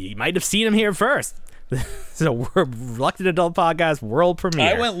I think you might have seen them here first. So we're Reluctant Adult Podcast world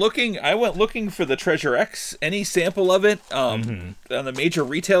premiere. I went looking for the Treasure X, any sample of it on the major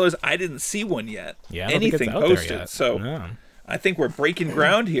retailers. I didn't see one yet. Yeah, anything posted. So no. I think we're breaking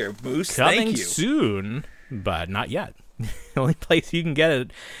ground here, Moose. Coming Thank you. Soon, but not yet. The only place you can get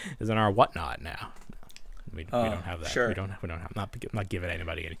it is in our Whatnot now. We don't have that. Sure. We don't have. I'm not giving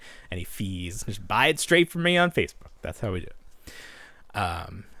anybody any fees. Just buy it straight from me on Facebook. That's how we do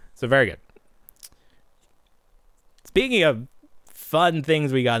it. So very good. Speaking of fun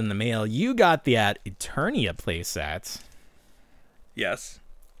things we got in the mail, you got the Eternia playset. Yes.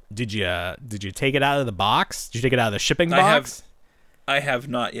 Did you take it out of the box? Did you take it out of the shipping box? I have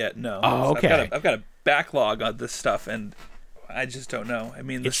not yet. No. Oh, okay. I've got a backlog on this stuff, and I just don't know. I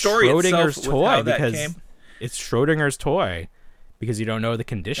mean, the it's story Schrodinger's itself toy with how that because came. It's Schrodinger's toy because you don't know the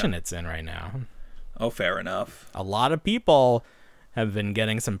condition it's in right now. Oh, fair enough. A lot of people have been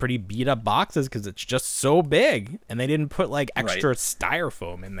getting some pretty beat up boxes because it's just so big, and they didn't put like extra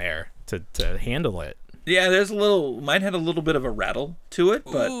styrofoam in there to handle it. Yeah, mine had a little bit of a rattle to it,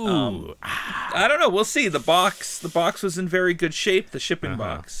 but I don't know. We'll see. The box was in very good shape. The shipping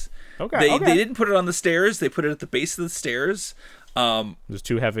box. Okay. They didn't put it on the stairs. They put it at the base of the stairs. It was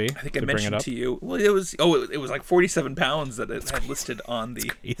too heavy. I think I mentioned to you. Well, it was like 47 pounds that it had listed on the.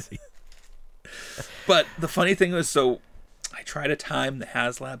 Crazy. But the funny thing was, so I try to time the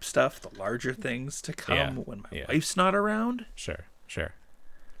HasLab stuff, the larger things to come when my wife's not around. Sure.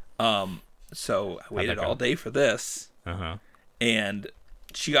 So I waited all day for this. Uh-huh. And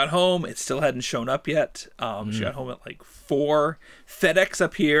she got home. It still hadn't shown up yet. She got home at like 4. FedEx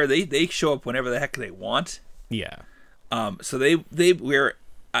up here, they show up whenever the heck they want. Yeah. So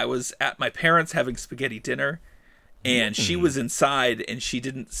I was at my parents' having spaghetti dinner, and she was inside, and she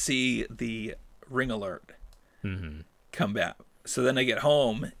didn't see the ring alert come back. So then I get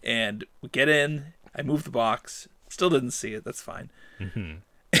home, and we get in. I move the box. Still didn't see it. That's fine.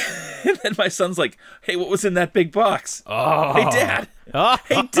 And then my son's like, "Hey, what was in that big box?" Oh. Hey, Dad. Oh,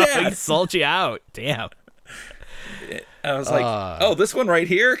 Hey, Dad. He sold you out. Damn. I was like, "Oh, this one right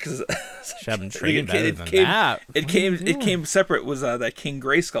here," because Should have been treated better than that. It came separate. Was that King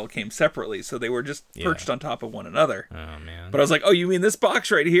Grayskull came separately, so they were just perched on top of one another. Oh man. But I was like, "Oh, you mean this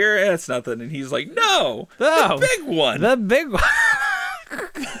box right here? It's nothing." And he's like, "No, Oh, the big one." The big one.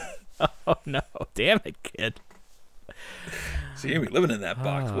 Oh no! Damn it, kid. So you're gonna be living in that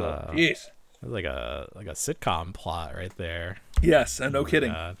box. Well, jeez. That's like a sitcom plot right there. Yes, and no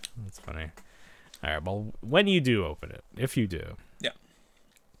kidding. God, that's funny. All right, well, when you do open it, if you do, Yeah.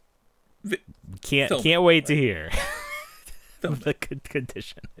 can't wait to hear the good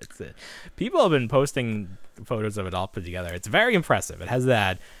condition. It's it. People have been posting photos of it all put together. It's very impressive. It has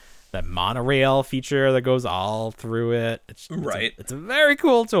that monorail feature that goes all through it. It's a very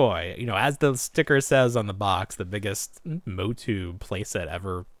cool toy. You know, as the sticker says on the box, the biggest Motu playset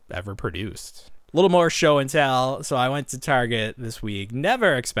ever produced. A little more show and tell. So I went to Target this week,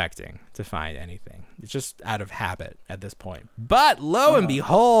 never expecting to find anything. It's just out of habit at this point. But lo and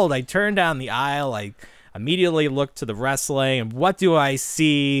behold, I turned down the aisle. I immediately looked to the wrestling, and what do I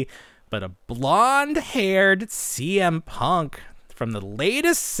see but a blonde-haired CM Punk from the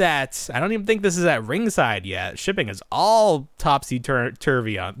latest set. I don't even think this is at ringside yet. Shipping is all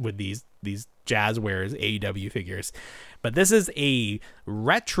topsy-turvy with these Jazzwares AEW figures. But this is a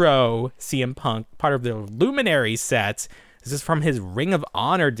retro CM Punk, part of the Luminary set. This is from his Ring of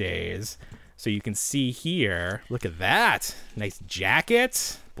Honor days. So you can see here, look at that. Nice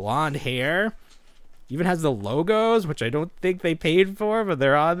jacket, blonde hair. Even has the logos, which I don't think they paid for, but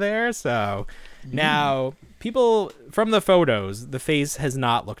they're on there. So now, people from the photos, the face has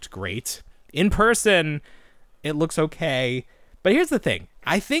not looked great. In person, it looks okay. But here's the thing.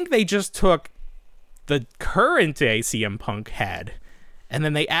 I think they just took the current day CM Punk head, and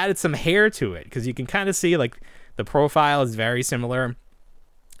then they added some hair to it, because you can kind of see like the profile is very similar,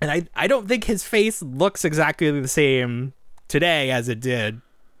 and I don't think his face looks exactly the same today as it did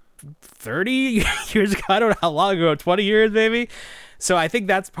 30 years ago. I don't know how long ago, 20 years maybe. So I think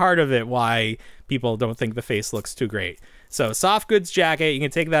that's part of it why people don't think the face looks too great. So soft goods jacket, you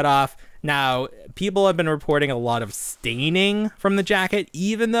can take that off. Now, people have been reporting a lot of staining from the jacket,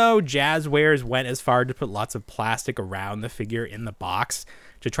 even though Jazzwares went as far to put lots of plastic around the figure in the box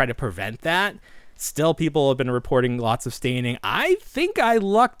to try to prevent that. Still, people have been reporting lots of staining. I think I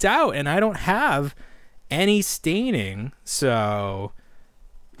lucked out and I don't have any staining. So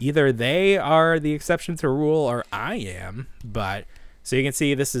either they are the exception to rule or I am. But so you can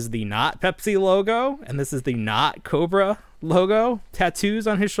see this is the not Pepsi logo and this is the not Cobra logo tattoos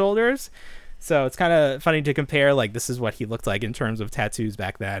on his shoulders. So it's kind of funny to compare, like, this is what he looked like in terms of tattoos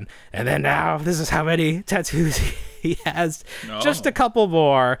back then, and then now this is how many tattoos he has. Just a couple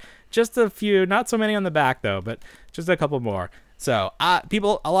more, just a few, not so many on the back though, but just a couple more. So a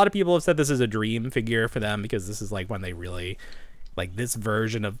lot of people have said this is a dream figure for them, because this is like when they really, like, this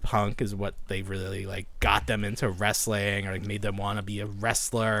version of Punk is what they really like got them into wrestling, or like made them want to be a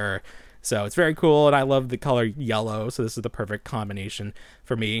wrestler. So it's very cool, and I love the color yellow, so this is the perfect combination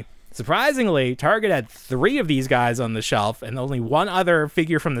for me. Surprisingly, Target had 3 of these guys on the shelf and only one other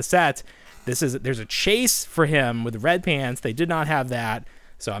figure from the set. There's a chase for him with red pants. They did not have that,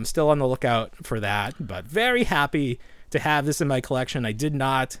 so I'm still on the lookout for that, but very happy to have this in my collection. I did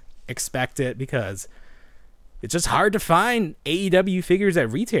not expect it, because it's just hard to find AEW figures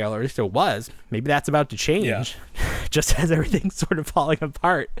at retail, or at least it was. Maybe that's about to change, just as everything's sort of falling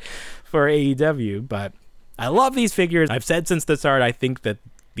apart for AEW. But I love these figures. I've said since the start, I think that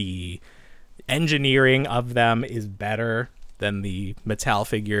the engineering of them is better than the Mattel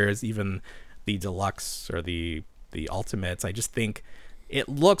figures, even the deluxe or the ultimates. I just think it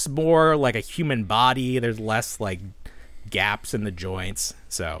looks more like a human body. There's less like gaps in the joints.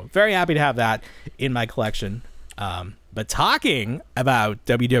 So very happy to have that in my collection. But talking about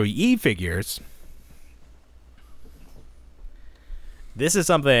WWE figures, this is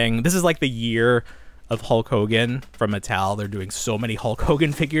like the year of Hulk Hogan from Mattel. They're doing so many Hulk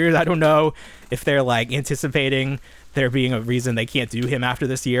Hogan figures. I don't know if they're like anticipating there being a reason they can't do him after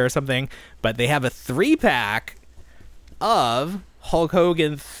this year or something, but they have a 3-pack of Hulk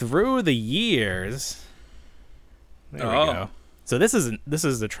Hogan through the years. There we go. So this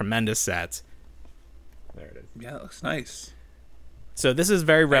is a tremendous set. There it is. Yeah, it looks nice. So this is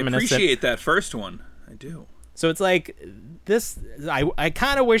very reminiscent. I appreciate that first one. I do. So it's like this. I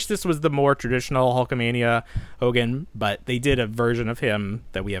kind of wish this was the more traditional Hulkamania Hogan, but they did a version of him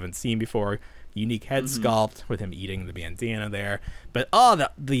that we haven't seen before. Unique head sculpt with him eating the bandana there. But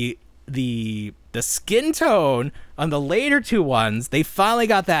the skin tone on the later two ones, they finally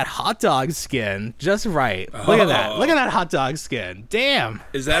got that hot dog skin just right. Look at that. Look at that hot dog skin. Damn.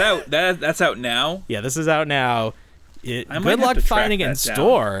 Is that out? That's out now? Yeah, this is out now. Good have luck to track finding it in that down.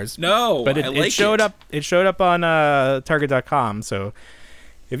 stores. No, but I like it showed up. It showed up on Target.com. So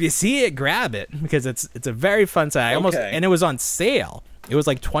if you see it, grab it because it's a very fun set. And it was on sale. It was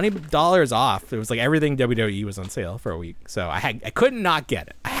like $20 off. It was like everything WWE was on sale for a week. So I couldn't not get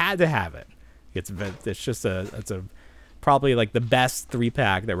it. I had to have it. It's probably like the best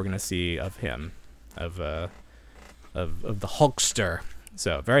 3-pack that we're gonna see of him, of the Hulkster.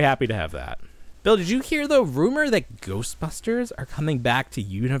 So very happy to have that. Bill, did you hear the rumor that Ghostbusters are coming back to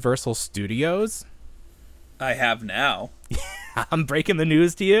Universal Studios? I have now. I'm breaking the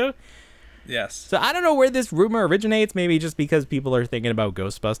news to you. Yes. So I don't know where this rumor originates. Maybe just because people are thinking about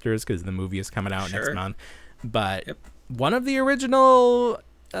Ghostbusters because the movie is coming out next month. But one of the original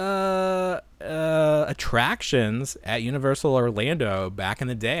attractions at Universal Orlando back in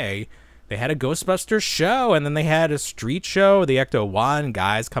the day, they had a Ghostbusters show, and then they had a street show. The Ecto-1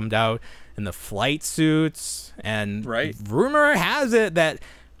 guys come out in the flight suits, and rumor has it that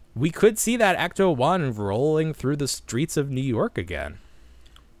we could see that Ecto-1 rolling through the streets of New York again.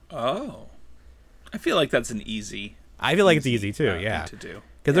 Oh. I feel like that's an easy. I feel like it's easy too, yeah. To do.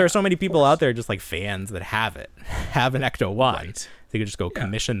 Because there are so many people out there, just like fans, that have an Ecto-1. Right. They could just go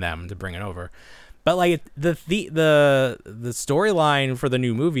commission them to bring it over. But like the storyline for the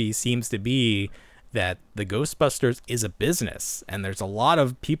new movie seems to be that the Ghostbusters is a business, and there's a lot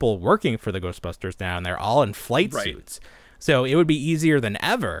of people working for the Ghostbusters now, and they're all in flight suits. So it would be easier than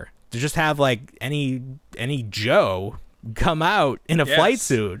ever to just have like any Joe come out in a flight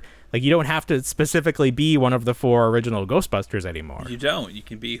suit. Like, you don't have to specifically be one of the 4 original Ghostbusters anymore. You don't. You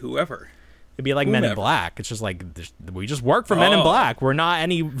can be whoever. It'd be like Men in Black. It's just like, we just work for Men in Black. We're not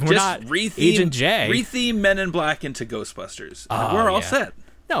Agent J. Retheme Men in Black into Ghostbusters. We're all set.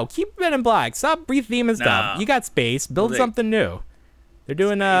 No, keep Men in Black. Stop retheming stuff. You got space. Build something new. They're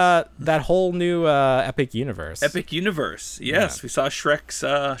doing that whole new Epic Universe. Epic Universe. Yes, we saw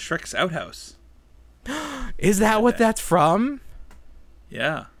Shrek's outhouse. Is that what that's from?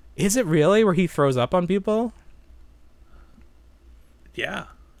 Yeah. Is it really where he throws up on people? Yeah.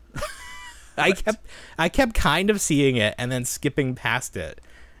 I kept kind of seeing it and then skipping past it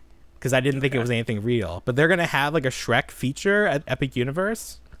because I didn't think it was anything real. But they're gonna have like a Shrek feature at Epic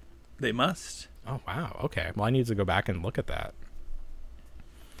Universe. They must. Oh wow. Okay. Well, I need to go back and look at that.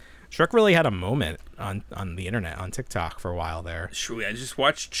 Shrek really had a moment on the internet, on TikTok for a while there. I just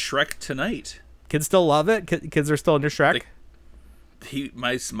watched Shrek tonight. Kids still love it. Kids are still into Shrek.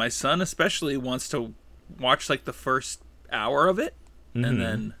 My son especially wants to watch like the first hour of it, and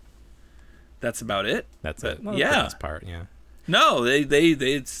then that's about it. That's it. Well, That's part. Yeah. No, they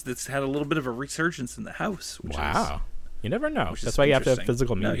it's had a little bit of a resurgence in the house. Wow. You never know. That's why you have to have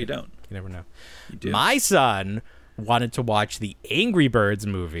physical media. No, you don't. You never know. You do. My son wanted to watch the Angry Birds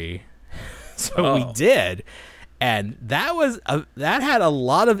movie, so we did. And that had a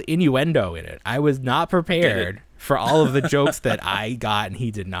lot of innuendo in it. I was not prepared for all of the jokes that I got, and he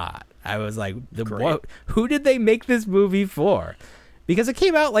did not. I was like, who did they make this movie for? Because it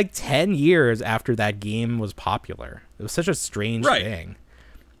came out like 10 years after that game was popular. It was such a strange thing.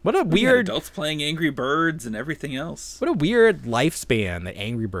 What a weird... adults playing Angry Birds and everything else. What a weird lifespan that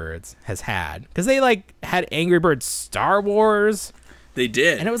Angry Birds has had. Because they like had Angry Birds Star Wars... They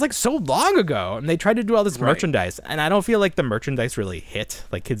did. And it was like so long ago. And they tried to do all this merchandise. And I don't feel like the merchandise really hit.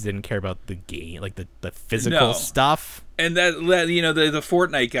 Like kids didn't care about the game, like the physical stuff. And that the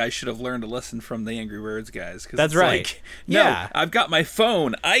Fortnite guys should have learned a lesson from the Angry Birds guys. That's right. Like, no, I've got my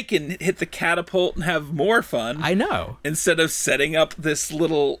phone. I can hit the catapult and have more fun. I know. Instead of setting up this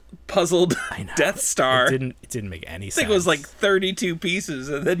little puzzled Death Star. It didn't make any sense. I think it was like 32 pieces,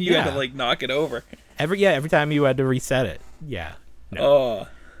 and then you had to like knock it over. Every time you had to reset it. Yeah. No. Oh.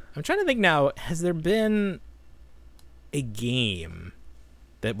 I'm trying to think now, has there been a game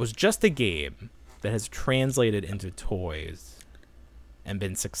that was just a game that has translated into toys and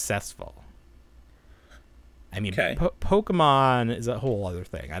been successful? I mean, Pokemon is a whole other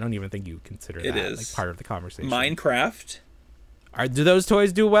thing. I don't even think you consider that like part of the conversation. Minecraft. Do those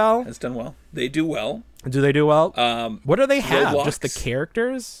toys do well? Has done well. They do well. Do they do well? What do they have? Roblox. Just the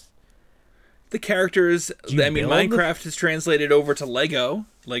characters? The characters. Do you I mean, build? Minecraft is translated over to Lego.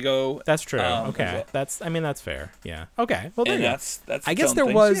 Lego. That's true. as Okay, well. that's fair. Yeah. Okay. Well, there And you go. that's. I guess its there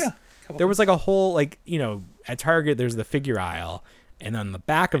own was things. Yeah. there was like a whole like at Target there's the figure aisle, and on the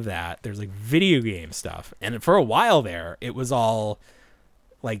back of that there's like video game stuff, and for a while there it was all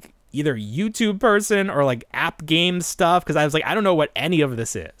like either YouTube person or like app game stuff, because I was like, I don't know what any of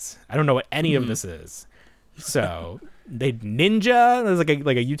this is. So Ninja. There's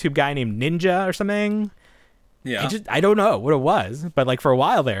like a YouTube guy named Ninja or something. Yeah. I don't know what it was, but like for a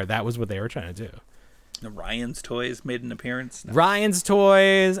while there, that was what they were trying to do. Ryan's Toys made an appearance. No. Ryan's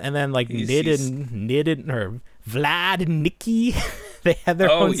Toys, and then like He's- knitted or Vlad and Nikki. They had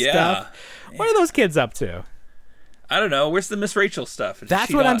their own stuff. What are those kids up to? I don't know. Where's the Miss Rachel stuff? Did That's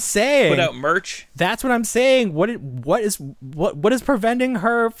she what I'm not saying. Put out merch. That's what I'm saying. What is preventing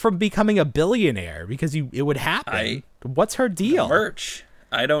her from becoming a billionaire? Because it would happen. What's her deal? Merch.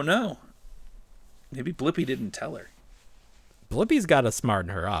 I don't know. Maybe Blippi didn't tell her. Blippi's got to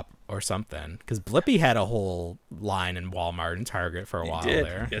smarten her up or something. Because Blippi had a whole line in Walmart and Target for a while Did.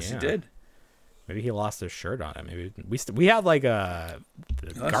 there. Yes, Yeah. he did. Maybe he lost his shirt on it. Maybe we have like the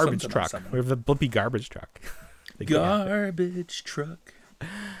garbage something truck. on someone. We have the Blippi garbage truck. Garbage truck.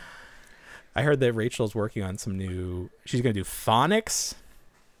 I heard that Rachel's working on some new. She's gonna do phonics.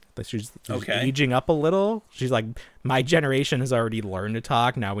 That she's Okay. aging up a little. She's like, my generation has already learned to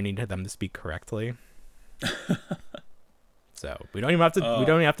talk. Now we need them to speak correctly. So we don't even have to. We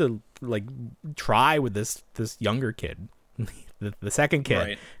don't even have to like try with this younger kid. the second kid.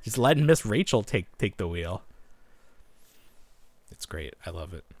 Right. Just letting Miss Rachel take the wheel. It's great. I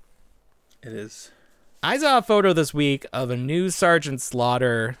love it. It is. I saw a photo this week of a new Sergeant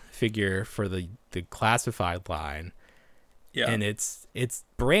Slaughter figure for the classified line. Yeah. And it's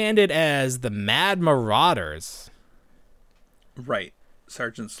branded as the Mad Marauders. Right.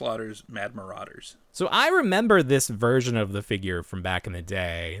 Sergeant Slaughter's Mad Marauders. So I remember this version of the figure from back in the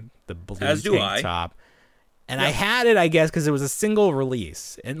day, the blue As do tank I. top. And Yep. I had it, I guess, because it was a single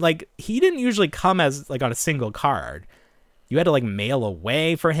release. And like he didn't usually come as like on a single card. You had to like mail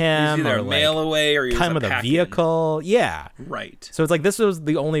away for It was him, either or a like mail away or he come was with a pack-in. vehicle. Yeah. Right. So it's like this was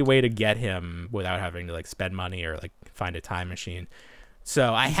the only way to get him without having to like spend money or like find a time machine.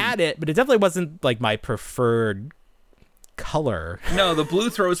 So I had it, but it definitely wasn't like my preferred color. No, the blue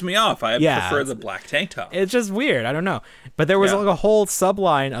throws me off. I Yeah, prefer the black tank top. It's just weird. I don't know. But there was Yeah. like a whole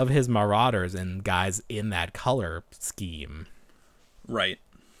subline of his Marauders and guys in that color scheme. Right.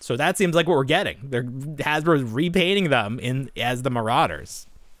 So that seems like what we're getting. Hasbro's repainting them as the Marauders.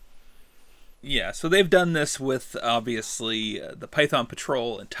 Yeah, so they've done this with obviously the Python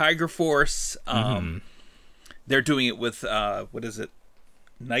Patrol and Tiger Force. They're doing it with what is it?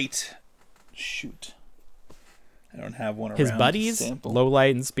 Night. Shoot, I don't have one around. His to buddies, sample. Lowlight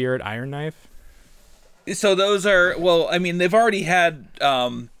and Spirit Iron Knife. So those are I mean, they've already had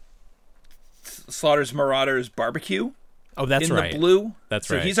Slaughter's Marauders Barbecue. Oh, that's in right. the blue. That's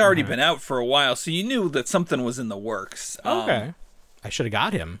so right. he's already Uh-huh. been out for a while, so you knew that something was in the works. Okay. I should have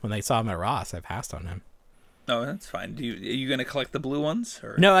got him when they saw him at Ross. I passed on him. Oh, that's fine. Are you going to collect the blue ones?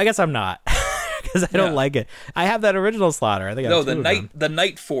 Or? No, I guess I'm not. Because I don't like it. I have that original Slaughter. I think I have two of them. the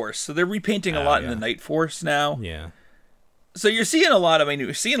Night Force. So they're repainting a lot in the Night Force now. Yeah. So you're seeing a lot. I mean,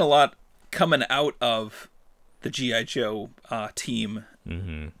 you're seeing a lot coming out of the GI Joe team,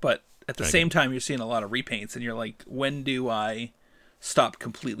 but at the same time, you're seeing a lot of repaints, and you're like, when do I stop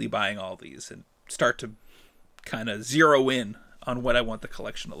completely buying all these and start to kind of zero in on what I want the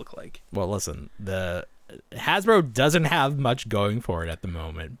collection to look like? Well, listen, the Hasbro doesn't have much going for it at the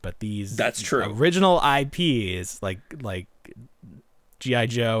moment, but these That's true. original IPs like GI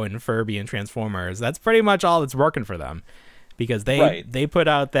Joe and Furby and Transformers, that's pretty much all that's working for them, because they put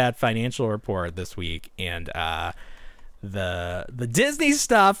out that financial report this week, and the Disney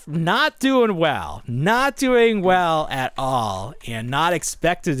stuff not doing well at all, and not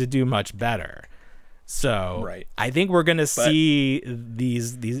expected to do much better. So I think we're gonna see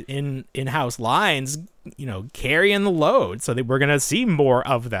these in-house lines, carrying the load. So that we're gonna see more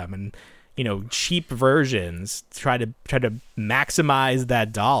of them, and cheap versions try to maximize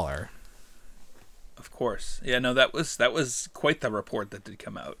that dollar. Of course, yeah. No, that was quite the report that did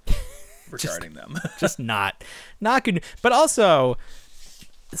come out regarding them. Just not good, but also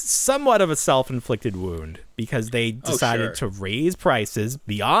somewhat of a self-inflicted wound, because they decided to raise prices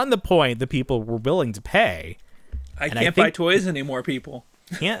beyond the point that people were willing to pay. I can't buy toys anymore, people.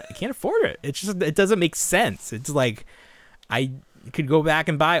 Can't afford it. It doesn't make sense. It's like could go back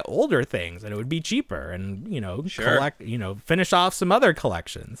and buy older things and it would be cheaper and, collect, finish off some other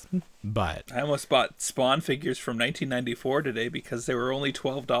collections. But I almost bought Spawn figures from 1994 today because they were only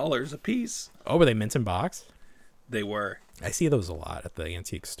 $12 a piece. Oh, were they mint in box? They were. I see those a lot at the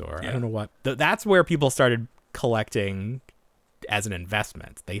antique store. Yeah. I don't know what. That's where people started collecting as an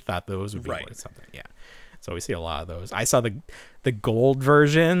investment. They thought those would be worth something. Yeah. So we see a lot of those. I saw the gold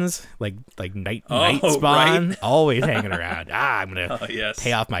versions, like night Spawn, right? Always hanging around. I'm gonna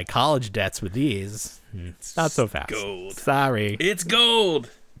pay off my college debts with these. Not so fast. Gold. Sorry. It's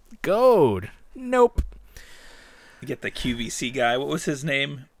gold. Gold. Nope. You get the QVC guy. What was his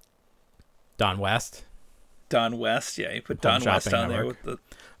name? Don West. Don West. Yeah, you put Don West on there with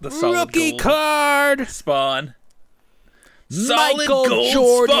the solid rookie gold card. Spawn. Solid Michael gold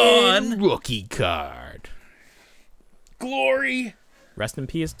Jordan Spawn. rookie card. Glory. Rest in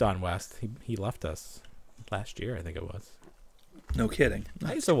peace, Don West. He left us last year, I think it was. No kidding.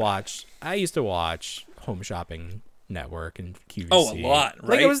 I used to watch Home Shopping Network and QVC. Oh, a lot,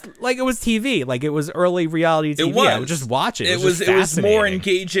 right? Like it was TV. Like it was early reality TV. It was. I would just watch it. It was more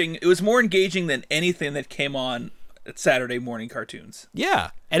engaging. It was more engaging than anything that came on at Saturday morning cartoons.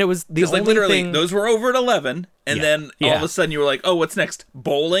 Yeah, and it was the only thing. Those were over at 11, and then all of a sudden you were like, "Oh, what's next?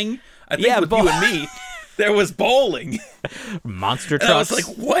 Bowling?" I think with you and me, there was bowling. Monster and trucks. I was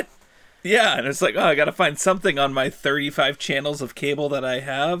like, "What?" Yeah, and it's like, "Oh, I got to find something on my 35 channels of cable that I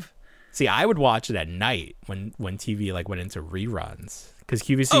have." See, I would watch it at night when TV like went into reruns. Because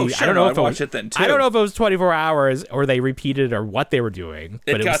QVC, oh, sure, I don't know if I'd watch it then too. I don't know if it was 24 hours or they repeated or what they were doing.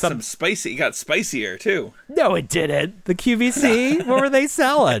 But it got some spicy. It got spicier too. No, it didn't. The QVC, what were they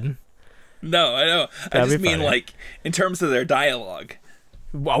selling? No, I know. I just mean like in terms of their dialogue.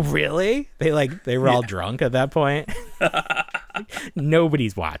 Well, really? They were all drunk at that point.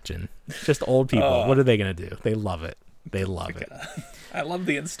 Nobody's watching. Just old people. What are they gonna do? They love it. They love it. I love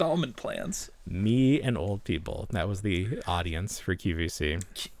the installment plans. Me and old people. That was the audience for QVC.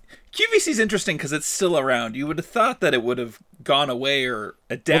 QVC's interesting because it's still around. You would have thought that it would have gone away or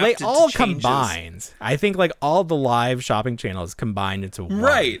adapted. Well, they all to changes. combined. I think like all the live shopping channels combined into one.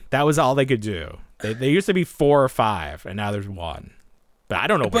 Right. That was all they could do. They used to be 4 or 5, and now there's one. But I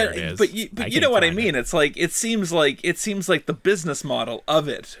don't know where it is. But you know what I mean. It's like it seems like the business model of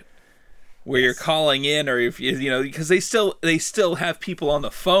it, where you're calling in, or if because they still have people on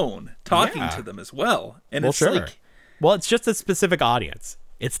the phone talking to them as well. And it's like, well, it's just a specific audience.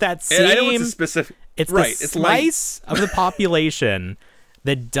 It's that same. I know it's a specific. It's right. the slice of the population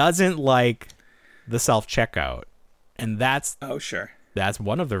that doesn't like the self checkout, and that's That's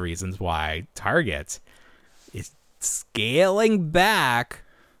one of the reasons why Target is scaling back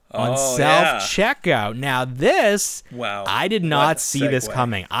on self checkout. Now this, I did not see this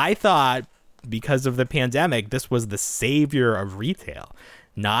coming. I thought because of the pandemic, this was the savior of retail,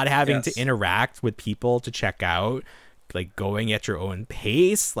 not having to interact with people to check out, like going at your own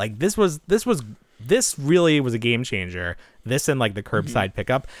pace. Like this really was a game changer. This and like the curbside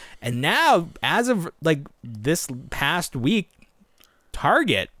pickup. And now, as of like this past week,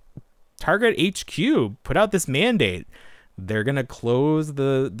 Target HQ put out this mandate. They're gonna close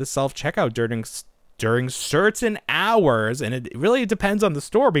the self-checkout during certain hours, and it really depends on the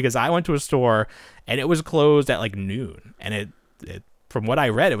store, because I went to a store and it was closed at like noon, and it from what I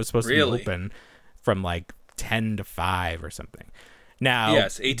read, it was supposed to be open from like 10 to 5 or something. Now,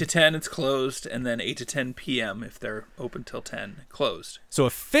 yes, 8 to 10 it's closed, and then 8 to 10 p.m. if they're open till 10, closed. So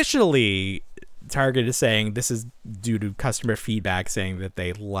officially, Target is saying this is due to customer feedback, saying that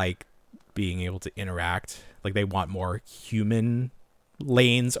they like being able to interact, like they want more human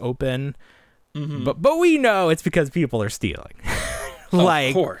lanes open. Mm-hmm. But we know it's because people are stealing. Like,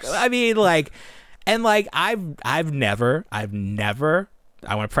 of course. I mean, like, and like I've never. I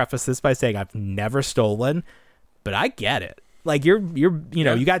want to preface this by saying I've never stolen, but I get it. Like you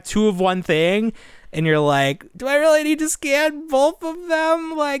got 2 of one thing, and you're like, do I really need to scan both of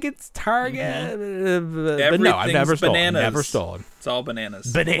them? Like, it's Target. Mm-hmm. But no, I've never stolen. Bananas. Never stolen. It's all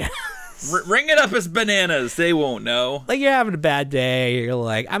bananas. Bananas. Ring it up as bananas. They won't know. Like, you're having a bad day. You're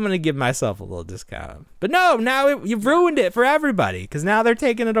like, I'm going to give myself a little discount. But no, now you've ruined it for everybody, because now they're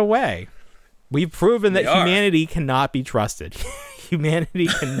taking it away. We've proven that humanity cannot be trusted. Humanity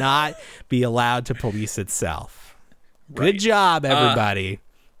cannot be allowed to police itself. Right. Good job, everybody.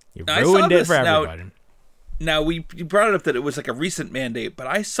 You ruined it for everybody. Now, you brought it up that it was like a recent mandate, but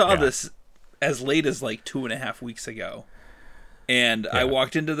I saw this as late as like 2.5 weeks ago. And I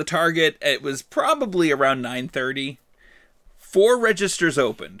walked into the Target. It was probably around 9:30. 4 registers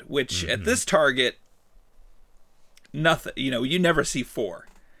opened, which at this Target, nothing. You never see 4.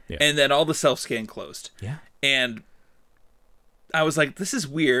 Yeah. And then all the self-scan closed. Yeah. And I was like, this is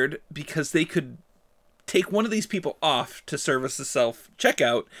weird because they could take one of these people off to service the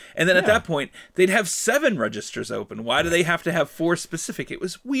self-checkout, and then at that point, they'd have 7 registers open. Why do they have to have 4 specific? It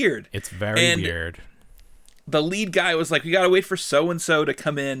was weird. It's very weird. The lead guy was like, we got to wait for so-and-so to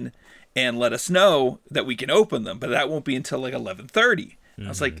come in and let us know that we can open them, but that won't be until like 11:30. I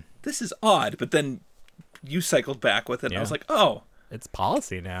was like, this is odd, but then you cycled back with it, and I was like, oh. It's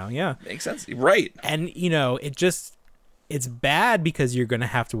policy now, yeah. Makes sense. Right. And, it's bad because you're going to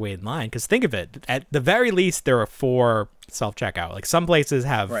have to wait in line. Because think of it, at the very least, there are 4 self-checkout. Like some places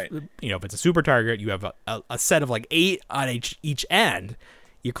have, if it's a super Target, you have a set of like 8 on each end.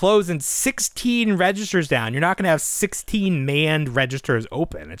 You're closing 16 registers down. You're not going to have 16 manned registers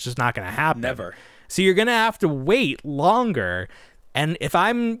open. It's just not going to happen. Never. So you're going to have to wait longer. And if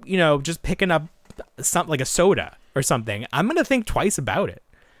I'm, just picking up something like a soda or something, I'm going to think twice about it.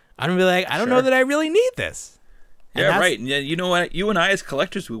 I'm going to be like, I don't know that I really need this. Yeah, right. And you know what? You and I as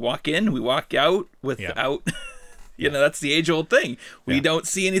collectors, we walk in, we walk out without, that's the age-old thing. We don't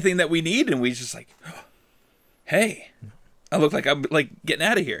see anything that we need, and we just like, oh, hey, I look like I'm like getting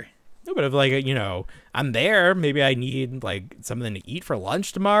out of here. No, but if like, I'm there, maybe I need like something to eat for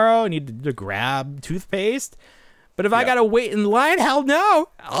lunch tomorrow. I need to grab toothpaste. But if I got to wait in line, hell no.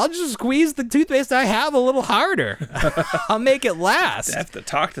 I'll just squeeze the toothpaste I have a little harder. I'll make it last. I have to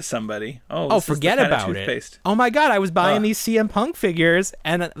talk to somebody. Forget about it. Oh my God, I was buying these CM Punk figures,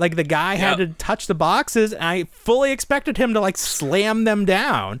 and like the guy had to touch the boxes, and I fully expected him to like slam them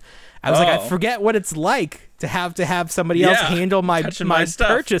down. I was like, I forget what it's like to have somebody else handle my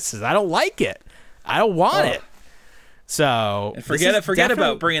purchases. I don't like it. I don't want it. So and forget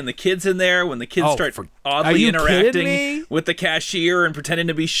about bringing the kids in there when the kids start oddly interacting with the cashier and pretending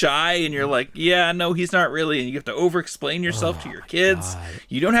to be shy, and you're like, yeah, no, he's not really, and you have to over-explain yourself to your kids. God.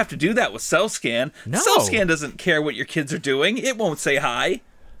 You don't have to do that with self-scan. No. Self-scan doesn't care what your kids are doing. It won't say hi.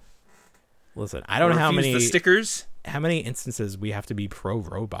 Listen, I don't know how many the stickers. How many instances we have to be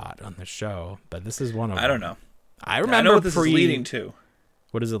pro-robot on the show, but this is one of them. I don't know. I remember I know what this is leading to.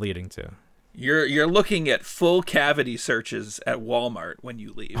 What is it leading to? You're looking at full cavity searches at Walmart when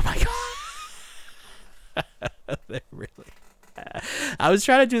you leave. Oh my God. Really? I was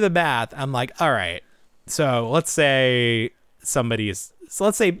trying to do the math. I'm like, all right. So let's say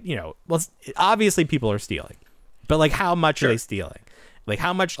obviously people are stealing, but like how much are they stealing? Like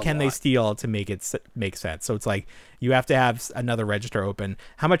how much can they steal to make it make sense? So it's like you have to have another register open.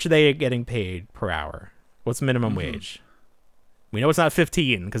 How much are they getting paid per hour? What's minimum wage? We know it's not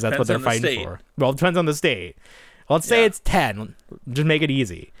 15 because that's what they're fighting for. Well, it depends on the state. Let's say it's 10. Just make it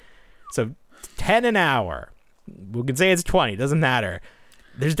easy. So 10 an hour. We can say it's 20. Doesn't matter.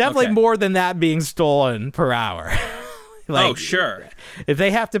 There's definitely more than that being stolen per hour. Sure. If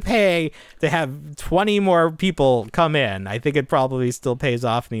they have to pay to have 20 more people come in, I think it probably still pays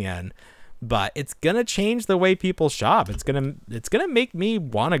off in the end. But it's gonna change the way people shop. It's gonna make me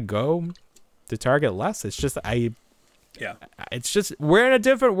want to go to Target less. It's just it's just we're in a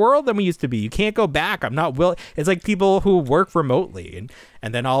different world than we used to be. You can't go back. I'm not willing. It's like people who work remotely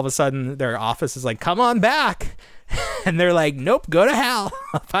and then all of a sudden their office is like, come on back. And they're like, nope, go to hell.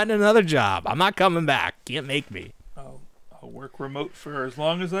 I'll find another job. I'm not coming back. Can't make me. I'll work remote for as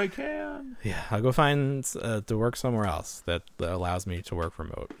long as I can. Yeah, I'll go find to work somewhere else that allows me to work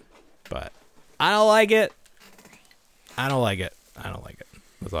remote. But I don't like it. That's all I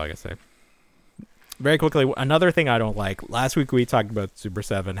gotta say. Very quickly, another thing I don't like. Last week we talked about Super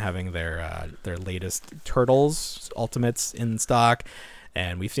 7 having their latest Turtles Ultimates in stock,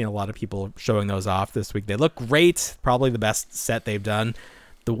 and we've seen a lot of people showing those off this week. They look great, probably the best set they've done.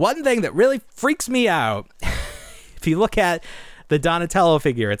 The one thing that really freaks me out, if you look at the Donatello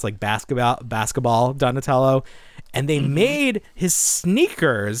figure, it's like basketball Donatello, and they made his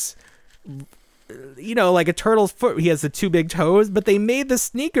sneakers, like a turtle's foot. He has the 2 big toes, but they made the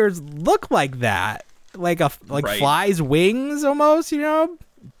sneakers look like that. Like fly's wings almost, It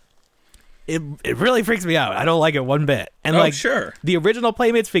really freaks me out. I don't like it one bit. And the original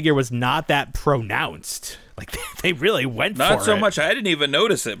Playmates figure was not that pronounced. Like they really went for it. Not so much. I didn't even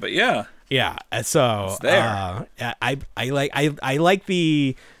notice it, but yeah. Yeah. So it's there. I like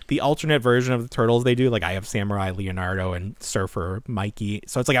the alternate version of the Turtles they do. Like I have Samurai Leonardo and Surfer Mikey.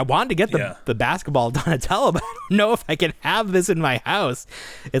 So it's like I wanted to get the basketball Donatello, but I don't know if I can have this in my house.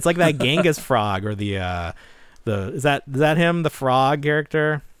 It's like that Genghis frog or the is that him, the frog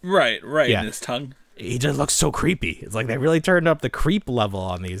character? Right. Yeah. And his tongue. He just looks so creepy. It's like they really turned up the creep level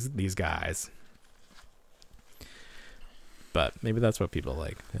on these guys. But maybe that's what people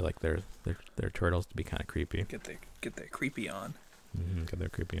like. They like their turtles to be kind of creepy. Get that creepy on. Get their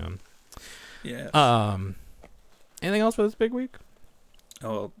creepy on. Yeah. Anything else for this big week?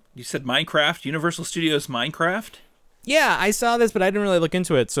 Oh, you said Minecraft? Universal Studios Minecraft? Yeah, I saw this, but I didn't really look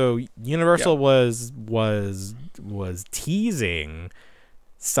into it. So Universal was teasing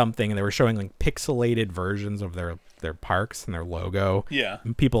something, and they were showing like pixelated versions of their parks and their logo. Yeah.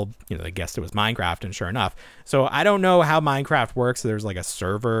 And people, they guessed it was Minecraft, and sure enough. So I don't know how Minecraft works. There's like a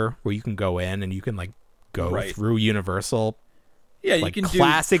server where you can go in and you can like go through Universal. Yeah, like you can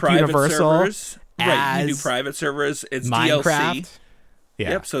classic do private Universal servers. Right, you can do private servers. It's Minecraft. DLC.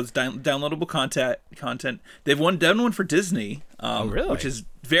 Yeah. Yep, so it's downloadable content. They've done one for Disney, really? Which is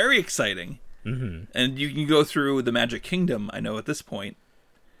very exciting. Mm-hmm. And you can go through the Magic Kingdom, I know, at this point.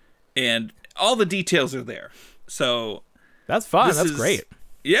 And all the details are there. So that's fun. That's great.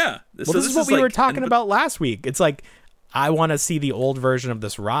 Yeah. This is what we were talking about last week. It's like, I want to see the old version of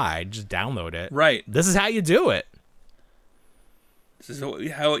this ride. Just download it. Right. This is how you do it. This is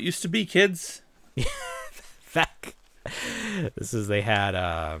how it used to be, kids. They had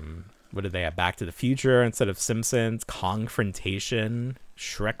what did they have? Back to the Future instead of Simpsons. Confrontation.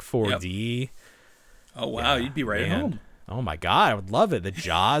 Shrek 4D. Yep. Oh wow, you'd be right at home. Oh my god, I would love it. The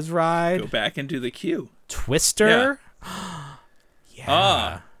Jaws ride. Go back and do the queue. Twister.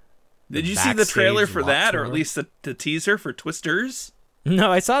 Yeah. Did you see the trailer for that, or at least the teaser for Twisters?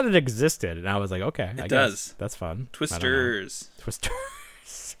 No, I saw that it existed, and I was like, okay, it does. That's fun. Twisters.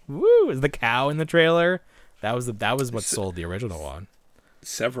 Woo! Is the cow in the trailer? That was what sold the original one.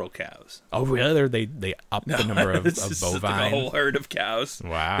 Several cows. Oh, really? They upped the number of bovine. Like a whole herd of cows.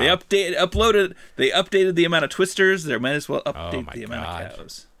 Wow. They updated the amount of Twisters. They might as well update the amount of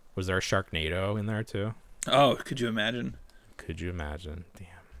cows. Was there a Sharknado in there too? Oh, could you imagine? Damn.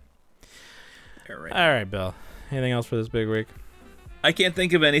 All right, Bill. Anything else for this big week? I can't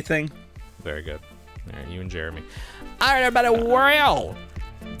think of anything. Very good. All right, you and Jeremy. All right, everybody. Well,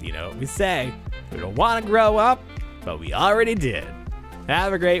 you know what we say. We don't want to grow up, but we already did.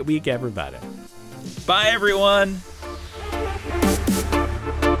 Have a great week, everybody. Bye, everyone.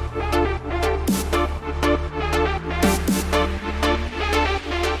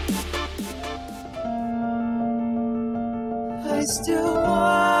 I still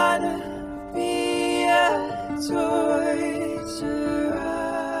want